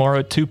Renegades tomorrow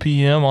at 2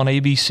 p.m. on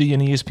ABC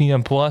and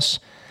ESPN+.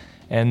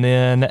 And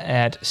then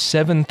at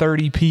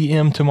 7:30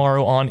 p.m.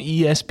 tomorrow on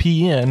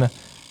ESPN,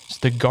 it's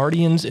the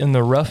Guardians and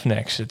the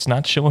Roughnecks. It's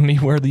not showing me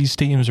where these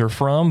teams are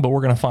from, but we're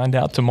going to find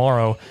out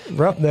tomorrow.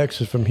 Roughnecks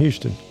is from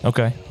Houston.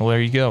 Okay, well,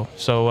 there you go.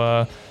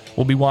 So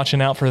we'll be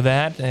watching out for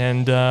that,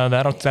 and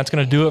that's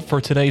going to do it for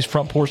today's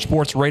Front Porch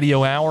Sports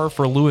Radio Hour.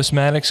 For Lewis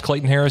Maddox,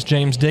 Clayton Harris,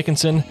 James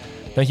Dickinson,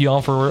 Thank you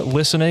all for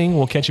listening.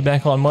 We'll catch you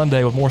back on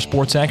Monday with more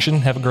sports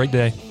action. Have a great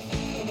day.